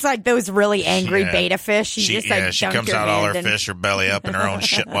 It's like those really angry Yeah. beta fish. You just like she dunk comes your out all her hand in. fish, her belly up in her own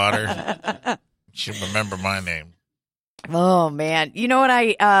shit water. She'll remember my name. Oh man. You know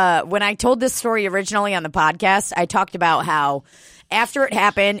what when I told this story originally on the podcast, I talked about how after it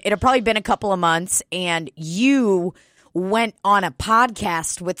happened, it had probably been a couple of months and you went on a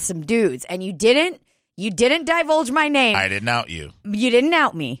podcast with some dudes and you didn't divulge my name. I didn't out you. You didn't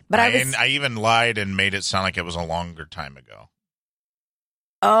out me, but I even lied and made it sound like it was a longer time ago.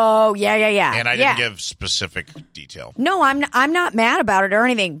 Oh, yeah. And I didn't Yeah. give specific detail. No, I'm not mad about it or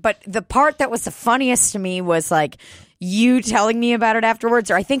anything. But the part that was the funniest to me was like you telling me about it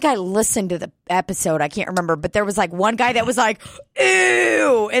afterwards. Or I think I listened to the episode. I can't remember. But there was like one guy that was like,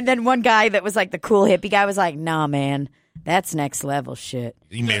 ew. And then one guy that was like the cool hippie guy was like, nah, man, That's next level shit.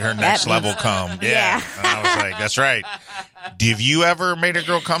 You made her next level come. Yeah. And I was like, that's right. Have you ever made a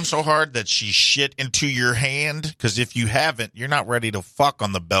girl come so hard that she shit into your hand? Because if you haven't, you're not ready to fuck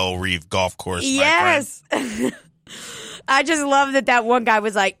on the Belle Reve golf course. Yes. I just love that one guy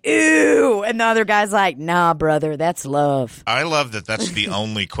was like, ew. And the other guy's like, nah, brother, that's love. I love that that's the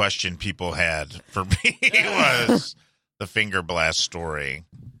only question people had for me was the finger blast story.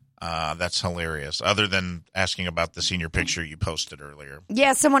 That's hilarious. Other than asking about the senior picture you posted earlier.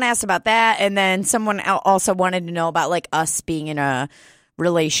 Yeah, someone asked about that. And then someone also wanted to know about like us being in a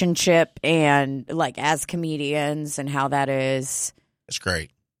relationship and like as comedians and how that is. It's great.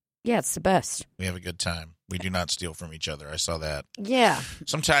 Yeah, it's the best. We have a good time. We do not steal from each other. I saw that. Yeah.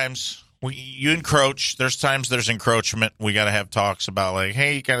 Sometimes you encroach. There's times there's encroachment. We got to have talks about like,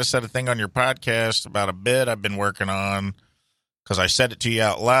 hey, you got to set a thing on your podcast about a bit I've been working on because I said it to you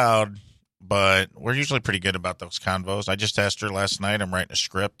out loud. But we're usually pretty good about those convos. I just asked her last night. I'm writing a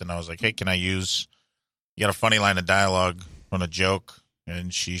script, and I was like, hey, can I use – you got a funny line of dialogue on a joke?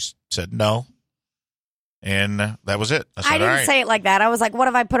 And she said no. And that was it. I said, I didn't all right. say it like that. I was like, what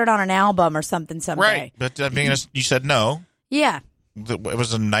if I put it on an album or something someday? Right. But you said no. Yeah. It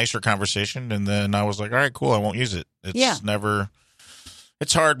was a nicer conversation. And then I was like, all right, cool. I won't use it. It's never –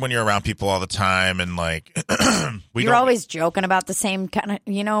 it's hard when you're around people all the time. And like you're always joking about the same kind of,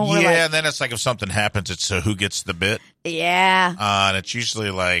 you know. Yeah. Like, and then it's like if something happens, it's who gets the bit. Yeah. And it's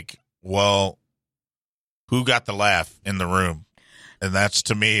usually like, well, who got the laugh in the room? And that's,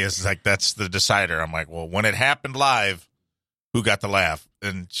 to me, is like, that's the decider. I'm like, well, when it happened live, who got the laugh?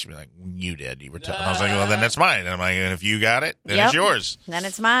 And she'd be like, you did. You were telling. I was like, well, then that's mine. And I'm like, and if you got it, then it's yours. Then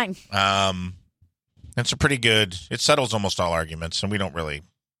it's mine. It's a pretty good, it settles almost all arguments, and we don't really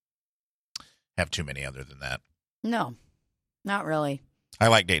have too many other than that. No, not really. I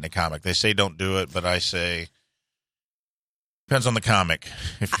like dating a comic. They say don't do it, but I say, depends on the comic.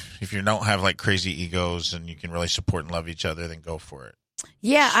 If you don't have like crazy egos and you can really support and love each other, then go for it.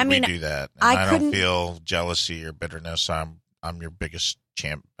 Yeah, So I mean, we do that. And I don't feel jealousy or bitterness. I'm your biggest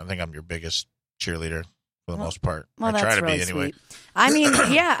champ. I think I'm your biggest cheerleader for the most part. Well, I try to really be anyway. Sweet. I mean,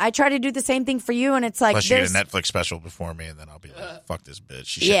 yeah, I try to do the same thing for you, and it's like Unless you get a Netflix special before me, and then I'll be like, "Fuck this bitch.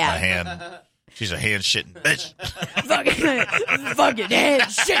 She shit in my hand. She's a hand shitting bitch. fucking hand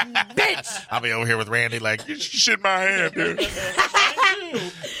shitting bitch." I'll be over here with Randy like, "You shit in my hand, dude."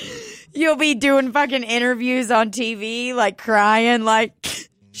 You'll be doing fucking interviews on TV, like crying, like,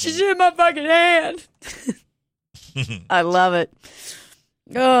 she's in my fucking hand. I love it.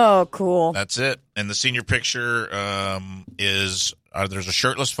 Oh, cool. That's it. And the senior picture is there's a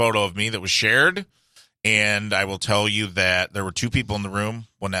shirtless photo of me that was shared. And I will tell you that there were two people in the room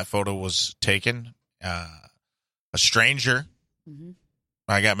when that photo was taken. A stranger. Mm-hmm.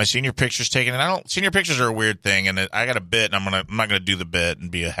 I got my senior pictures taken, and senior pictures are a weird thing, and I got a bit, and I'm not gonna do the bit and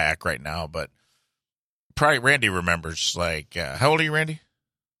be a hack right now, but probably Randy remembers. Like, how old are you, Randy?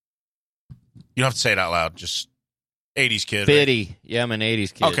 You don't have to say it out loud. Just 80s kid. Biddy. Right? Yeah, I'm an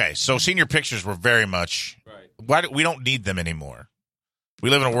 80s kid. Okay, so senior pictures were very much. Right. We don't need them anymore. We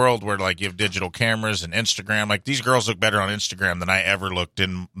live in a world where like you have digital cameras and Instagram. Like these girls look better on Instagram than I ever looked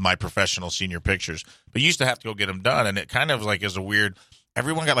in my professional senior pictures. But you used to have to go get them done, and it kind of like is a weird.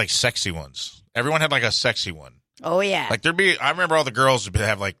 Everyone got like sexy ones. Everyone had like a sexy one. Oh yeah. Like I remember all the girls would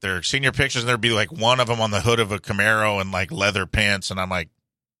have like their senior pictures, and there'd be like one of them on the hood of a Camaro and like leather pants, and I'm like,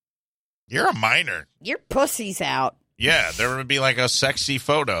 you're a minor. Your pussy's out. Yeah, there would be like a sexy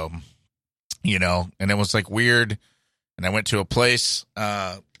photo, you know, and it was like weird. And I went to a place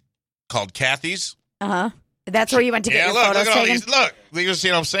called Kathy's. That's where you went to get your photos taken? Look, you see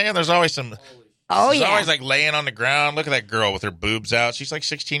what I'm saying? There's always some. Oh, she's yeah. always like laying on the ground. Look at that girl with her boobs out. She's like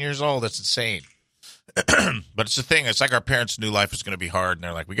 16 years old. That's insane. But it's the thing. It's like our parents knew life was going to be hard. And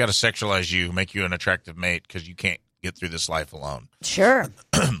they're like, we got to sexualize you, make you an attractive mate because you can't get through this life alone. Sure.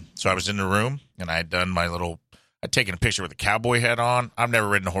 So I was in the room and I had done I'd taken a picture with a cowboy hat on. I've never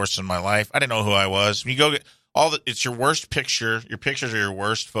ridden a horse in my life. I didn't know who I was. You go get it's your worst picture. Your pictures are your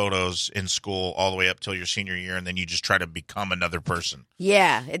worst photos in school all the way up till your senior year, and then you just try to become another person.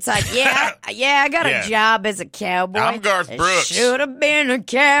 Yeah, it's like, I got a job as a cowboy. I'm Garth Brooks. Should have been a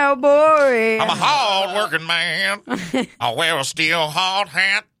cowboy. I'm a hard-working man. I wear a steel hard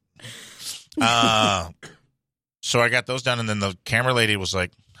hat. So I got those done, and then the camera lady was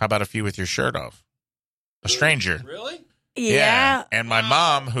like, how about a few with your shirt off? A stranger. Really? Yeah. And my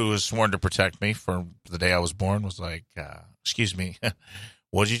mom, who was sworn to protect me from the day I was born, was like, excuse me,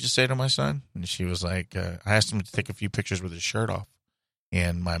 what did you just say to my son? And she was like, I asked him to take a few pictures with his shirt off.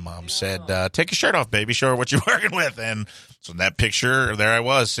 And my mom said, take your shirt off, baby. Show her what you're working with. And so in that picture, there I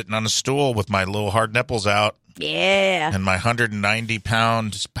was sitting on a stool with my little hard nipples out. Yeah. And my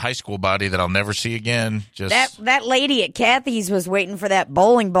 190-pound high school body that I'll never see again. Just That lady at Kathy's was waiting for that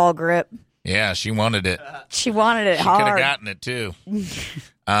bowling ball grip. Yeah, she wanted it. She wanted it She could have hard. gotten it, too.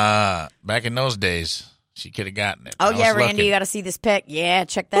 Back in those days, she could have gotten it. Oh, I yeah, was Randy, looking. you got to see this pic. Yeah,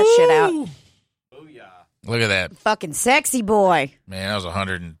 check that shit out. Look at that. Fucking sexy boy. Man, that was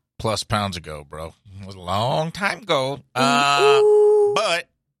 100 and plus pounds ago, bro. It was a long time ago. Ooh. But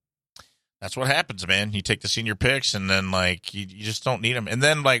that's what happens, man. You take the senior pics, and then, like, you just don't need them. And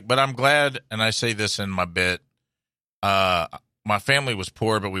then, like, but I'm glad, and I say this in my bit, my family was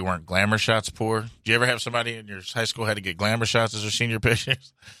poor, but we weren't glamour shots poor. Did you ever have somebody in your high school had to get glamour shots as their senior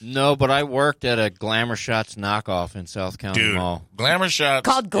pictures? No, but I worked at a Glamour Shots knockoff in South County Dude, Mall. glamour shots.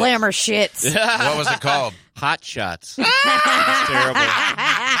 Called glamour shits. What was it called? Hot Shots. That's terrible.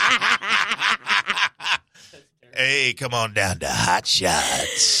 Hey, come on down to Hot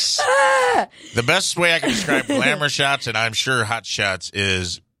Shots. The best way I can describe glamour shots, and I'm sure Hot Shots,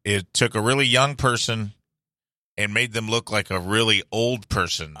 is it took a really young person and made them look like a really old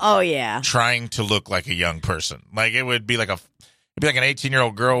person Oh, yeah. trying to look like a young person. Like it would be like an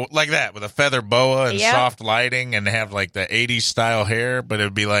 18-year-old girl like that with a feather boa and Yep. soft lighting and have like the 80s style hair, but it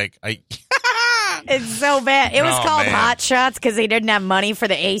would be like It's so bad. It was Oh, called man. Hot Shots because they didn't have money for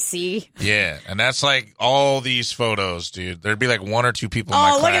the AC. yeah, and that's like all these photos, dude. There'd be like one or two people in my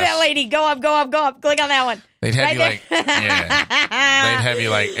Oh, class. look at that lady. Go up, go up, go up. Click on that one. They'd have Right you there. like, yeah. They'd have you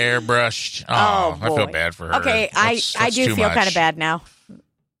like airbrushed. Oh, I feel boy. bad for her. Okay, That's I do too feel much. kind of bad now.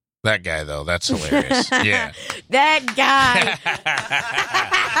 That guy though, that's hilarious. Yeah, That guy.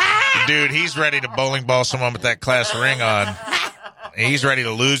 dude, he's ready to bowling ball someone with that class ring on. He's ready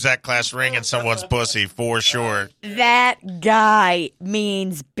to lose that class ring in someone's pussy for sure. That guy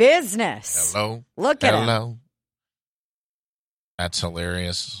means business. Hello, Look at him. hello. That's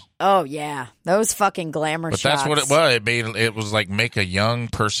hilarious. Oh, yeah. Those fucking glamour But shots. that's what it was. It was like make a young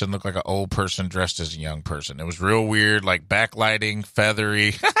person look like an old person dressed as a young person. It was real weird, like backlighting,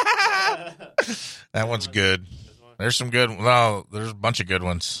 feathery. That one's good. There's some good. Well, there's a bunch of good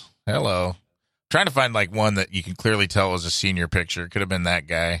ones. Hello. Trying to find like one that you can clearly tell was a senior picture. Could have been that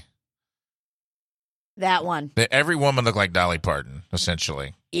guy. That one. Every woman looked like Dolly Parton,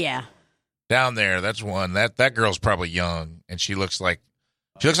 essentially. Yeah. Down there, that's one. That girl's probably young, and she looks like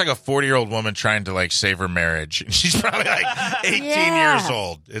a 40-year-old woman trying to like save her marriage. She's probably like 18 Yeah. years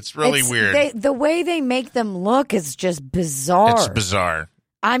old. It's really weird. The way they make them look is just bizarre. It's bizarre.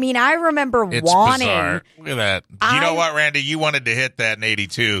 I mean, I remember It's wanting. bizarre. Look at that. You know what, Randy? You wanted to hit that in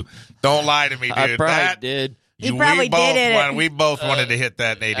 82. Don't lie to me, dude. I probably That- did. You probably did it. We both wanted to hit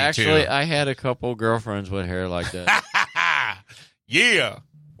that in 82. Actually, I had a couple girlfriends with hair like that. Yeah.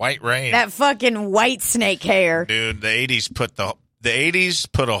 White rain. That fucking white snake hair. Dude, the 80s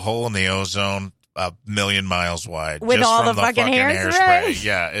put a hole in the ozone a million miles wide. With just all from the fucking hairspray. hairspray?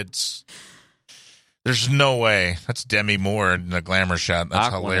 Yeah, there's no way. That's Demi Moore in the glamour shot. That's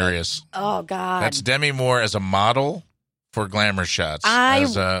Aquanet. hilarious. Oh, God. That's Demi Moore as a model for glamour shots.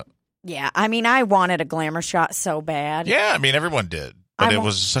 Yeah, I mean, I wanted a glamour shot so bad. Yeah, I mean, everyone did. But I it wa-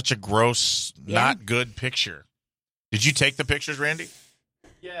 was such a gross, Yeah. not good picture. Did you take the pictures, Randy?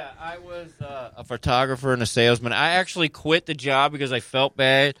 Yeah, I was a photographer and a salesman. I actually quit the job because I felt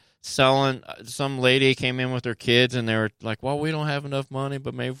bad selling. Some lady came in with her kids, and they were like, well, we don't have enough money,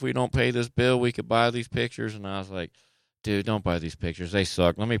 but maybe if we don't pay this bill, we could buy these pictures. And I was like, dude, don't buy these pictures. They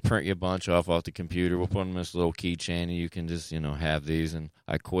suck. Let me print you a bunch off the computer. We'll put them in this little keychain, and you can just, have these. And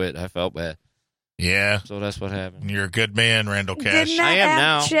I quit. I felt bad. Yeah. So that's what happened. You're a good man, Randall Cash. Didn't that I am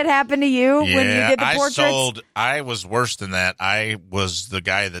now. shit happen to you when you did the portraits? I was worse than that. I was the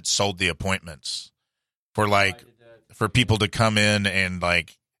guy that sold the appointments for people to come in and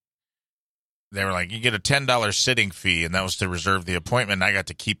like, they were like, you get a $10 sitting fee, and that was to reserve the appointment. And I got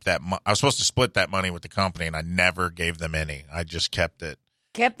to keep that. I was supposed to split that money with the company, and I never gave them any. I just kept it.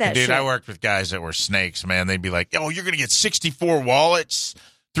 Kept that And dude, shit. I worked with guys that were snakes, man. They'd be like, oh, you're going to get 64 wallets,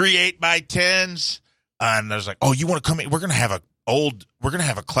 3 8x10s. And I was like, oh, you want to come in? We're going to have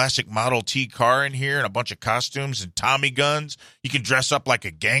a classic Model T car in here and a bunch of costumes and Tommy guns. You can dress up like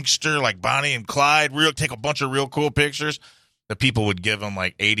a gangster, like Bonnie and Clyde, take a bunch of real cool pictures. The people would give them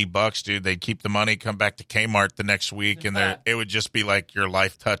like $80, dude. They'd keep the money, come back to Kmart the next week, and it would just be like your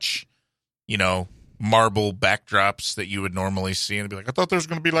Life Touch, marble backdrops that you would normally see. And they'd be like, I thought there was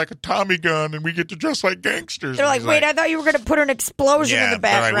going to be like a Tommy gun, and we get to dress like gangsters. They're And like, he's wait, I thought you were going to put an explosion in the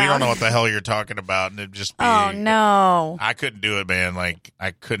they're like, background. we don't know what the hell you're talking about. And it'd just be, Oh, no. I couldn't do it, man. Like,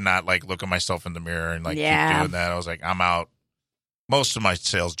 I could not like look at myself in the mirror and like Yeah. keep doing that. I was like, I'm out. Most of my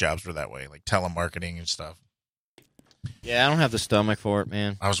sales jobs were that way, like telemarketing and stuff. Yeah, I don't have the stomach for it,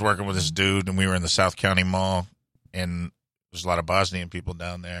 man. I was working with this dude, and we were in the South County Mall, and there's a lot of Bosnian people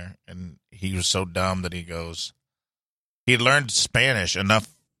down there, and he was so dumb that he learned enough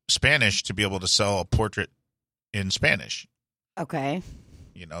Spanish to be able to sell a portrait in Spanish. Okay.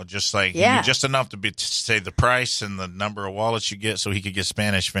 You know, just like Yeah. he knew just enough to say the price and the number of wallets you get, so he could get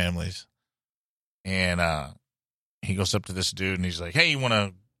Spanish families. And he goes up to this dude and he's like, "Hey, you want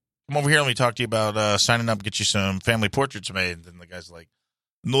to come over here? Let me talk to you about signing up, get you some family portraits made." And the guy's like,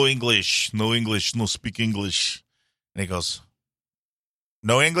 no English, no speak English." And he goes,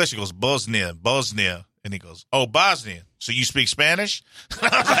 "No English?" He goes, Bosnia. And he goes, "Oh, Bosnia. So you speak Spanish?"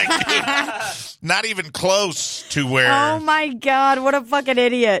 I was like, dude, not even close to where. Oh my God, what a fucking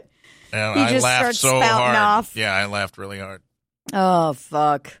idiot. And He I just laughed starts so spouting hard. off. Yeah, I laughed really hard. Oh,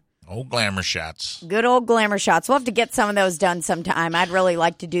 fuck. Old glamour shots. Good old glamour shots. We'll have to get some of those done sometime. I'd really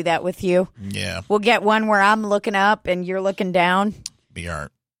like to do that with you. Yeah, We'll get one where I'm looking up and you're looking down. be our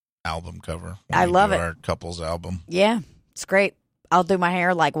album cover. I love it. Our couples album. Yeah, it's great. I'll do my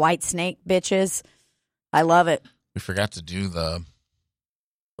hair like White Snake, bitches. I love it. We forgot to do the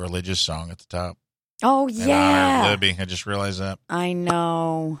religious song at the top. Oh, In honor yeah. of Libby. I just realized that. I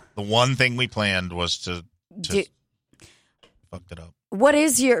know. The one thing we planned was to fucked it up. What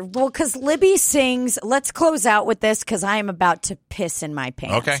is your... Well, because Libby sings... Let's close out with this because I am about to piss in my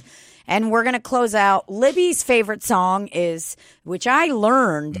pants. Okay. And we're going to close out. Libby's favorite song is... Which I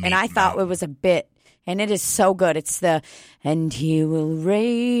learned, and I thought it was a bit. And it is so good. It's the... And he will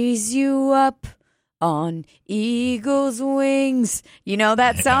raise you up on eagle's wings. You know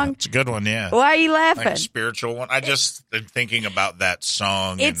that song? It's a good one, yeah. Why are you laughing? Like a spiritual one. I just am thinking about that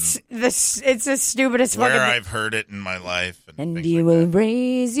song. It's and the stupidest where fucking... I've heard it in my life. And things he like will that.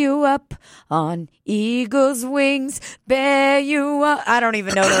 raise you up on eagle's wings, bear you up. I don't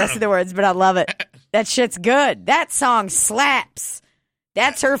even know the rest of the words, but I love it. That shit's good. That song slaps.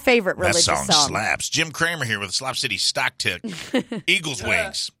 That's her favorite That religious song song. slaps. Jim Kramer here with Slop City Stock Tick. Eagles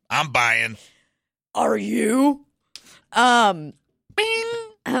Wings. I'm buying. Are you?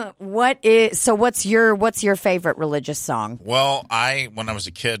 What's your favorite religious song? Well, when I was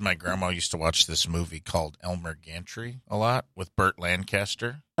a kid, my grandma used to watch this movie called Elmer Gantry a lot with Burt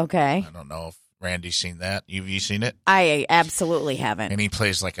Lancaster. Okay. I don't know if Randy's seen that. Have you seen it? I absolutely haven't. And he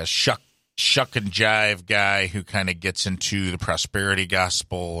plays like a shuck and jive guy who kind of gets into the prosperity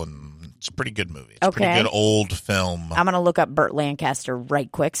gospel, and it's a pretty good movie. It's a pretty Okay. good old film. I'm going to look up Burt Lancaster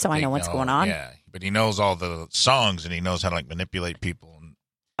right quick so I know what's going on. Yeah, but he knows all the songs and he knows how to like manipulate people. And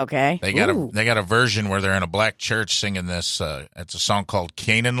Okay. they got Ooh. a version where they're in a black church singing this. It's a song called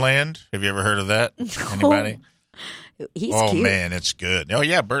Canaan Land. Have you ever heard of that? Anybody? He's Oh cute. man, it's good. Oh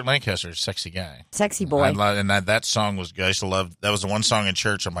yeah, Burt Lancaster's a sexy guy. Sexy boy. And that song was good. I used to love. That was the one song in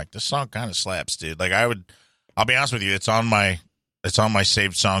church. I'm like, this song kind of slaps, dude. Like I'll be honest with you, it's on my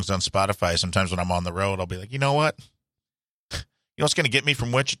saved songs on Spotify. Sometimes when I'm on the road, I'll be like, you know what? You know what's going to get me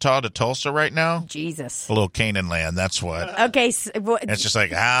from Wichita to Tulsa right now? Jesus. A little Canaan Land. That's what. Okay. It's just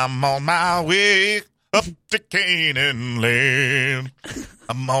like I'm on my way up to Canaan Land.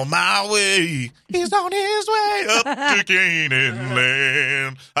 I'm on my way. He's on his way up to Canaan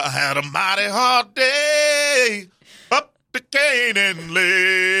Land. I had a mighty hard day up to Canaan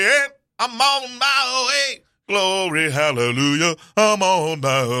Land. I'm on my way. Glory, hallelujah. I'm on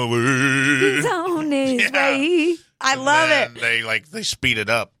my way. He's on his Yeah. way. I love And it. They speed it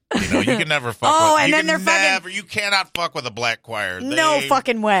up. You know, you can never fuck Oh, with and you then can they're fucking- never, you cannot fuck with a black choir. No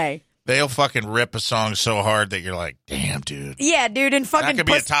fucking way. They'll fucking rip a song so hard that you're like, damn, dude. Yeah, dude, and fucking That could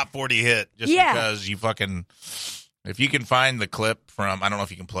be a top 40 hit just Yeah. because you fucking. If you can find the clip from, I don't know if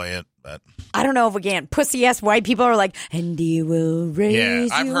you can play it, but I don't know if we can. Pussy ass white people are like, and he will raise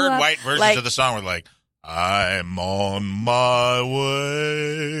yeah, I've you heard up. white versions Like, of the song where like, I'm on my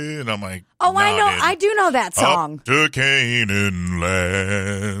way, and I'm like, oh, I nah, know. dude. I do know that song. Up to Canaan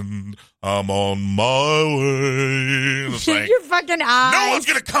land, I'm on my way. And it's like, Your fucking eyes. no one's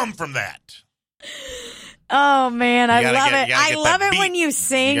gonna come from that. Oh man, I You gotta love get- it. you gotta I get love that it when beat. you You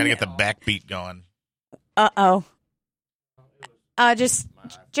sing. gotta get the backbeat going. Uh-oh. Just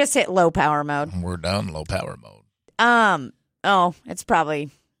hit low power mode. We're done. Low power mode. Oh, it's probably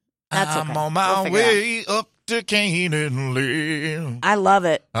that's okay. I'm on We'll my figure it out. way up to Canaan land. I love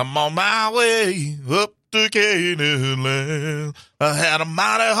it. I'm on my way up to Canaan land. I had a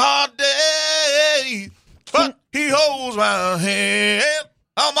mighty hard day, but he holds my hand.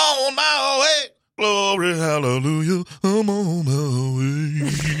 I'm on my way. Glory, hallelujah. I'm on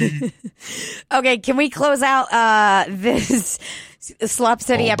my way. Okay, can we close out this Slop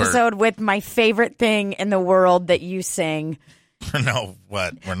City Oh, Bert. episode with my favorite thing in the world that you sing? No,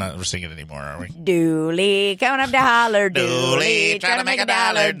 what? We're singing anymore, are we? Dooley, coming up to holler, Dooley, trying to make a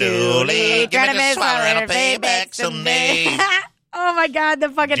dollar, Dooley, trying to make a payback someday. Oh my God, the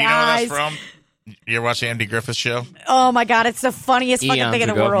fucking Do you know where eyes. that's from? You ever watch the Andy Griffith Show? Oh my God, it's the funniest fucking Eons thing in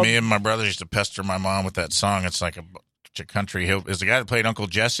the ago. world. Me and my brothers used to pester my mom with that song. It's like a country hill. It's the guy that played Uncle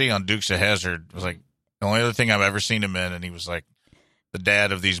Jesse on Dukes of Hazzard. It was like the only other thing I've ever seen him in, and he was like the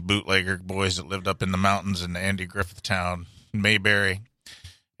dad of these bootlegger boys that lived up in the mountains in the Andy Griffith town, Mayberry.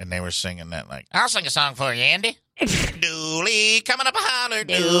 And they were singing that like, I'll sing a song for you, Andy. Dooley, coming up a holler,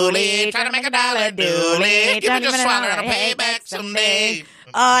 Dooley, trying to make a dollar, Dooley, give me just swaller and a payback someday.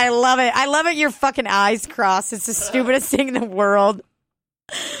 Oh, I love it. I love it. Your fucking eyes cross. It's the stupidest thing in the world.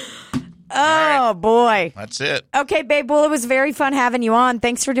 Oh, boy. That's it. Okay, babe. Well, it was very fun having you on.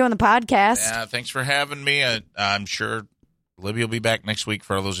 Thanks for doing the podcast. Yeah, thanks for having me. I'm sure Libby will be back next week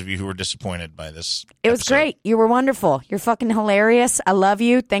for all those of you who were disappointed by this. It was episode. great. You were wonderful. You're fucking hilarious. I love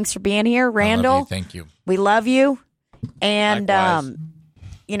you. Thanks for being here, I love Randall. you. Thank you. We love you. And, Likewise.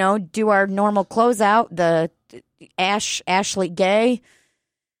 do our normal closeout, the Ashley Gay.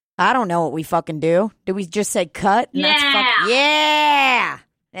 I don't know what we fucking do. Do we just say cut? And yeah.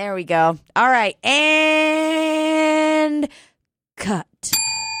 There we go. All right. And cut.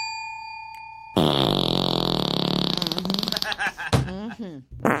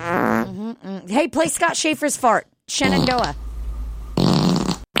 Hey, play Scott Schaefer's fart. Shenandoah.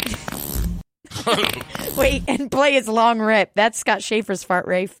 Wait, and play his long rip. That's Scott Schaefer's fart,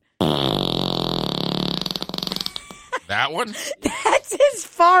 Rafe. That one? That's his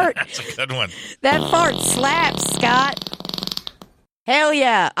fart. That's a good one. That fart slaps, Scott. Hell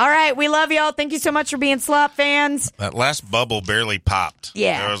yeah. All right, we love y'all. Thank you so much for being Slop fans. That last bubble barely popped.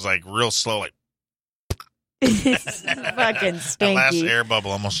 Yeah. It was like real slow. Like, It's fucking that last stinky. air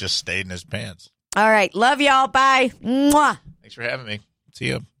bubble almost just stayed in his pants. All right, love y'all. Bye. Mwah. Thanks for having me. See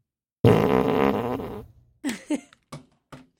you.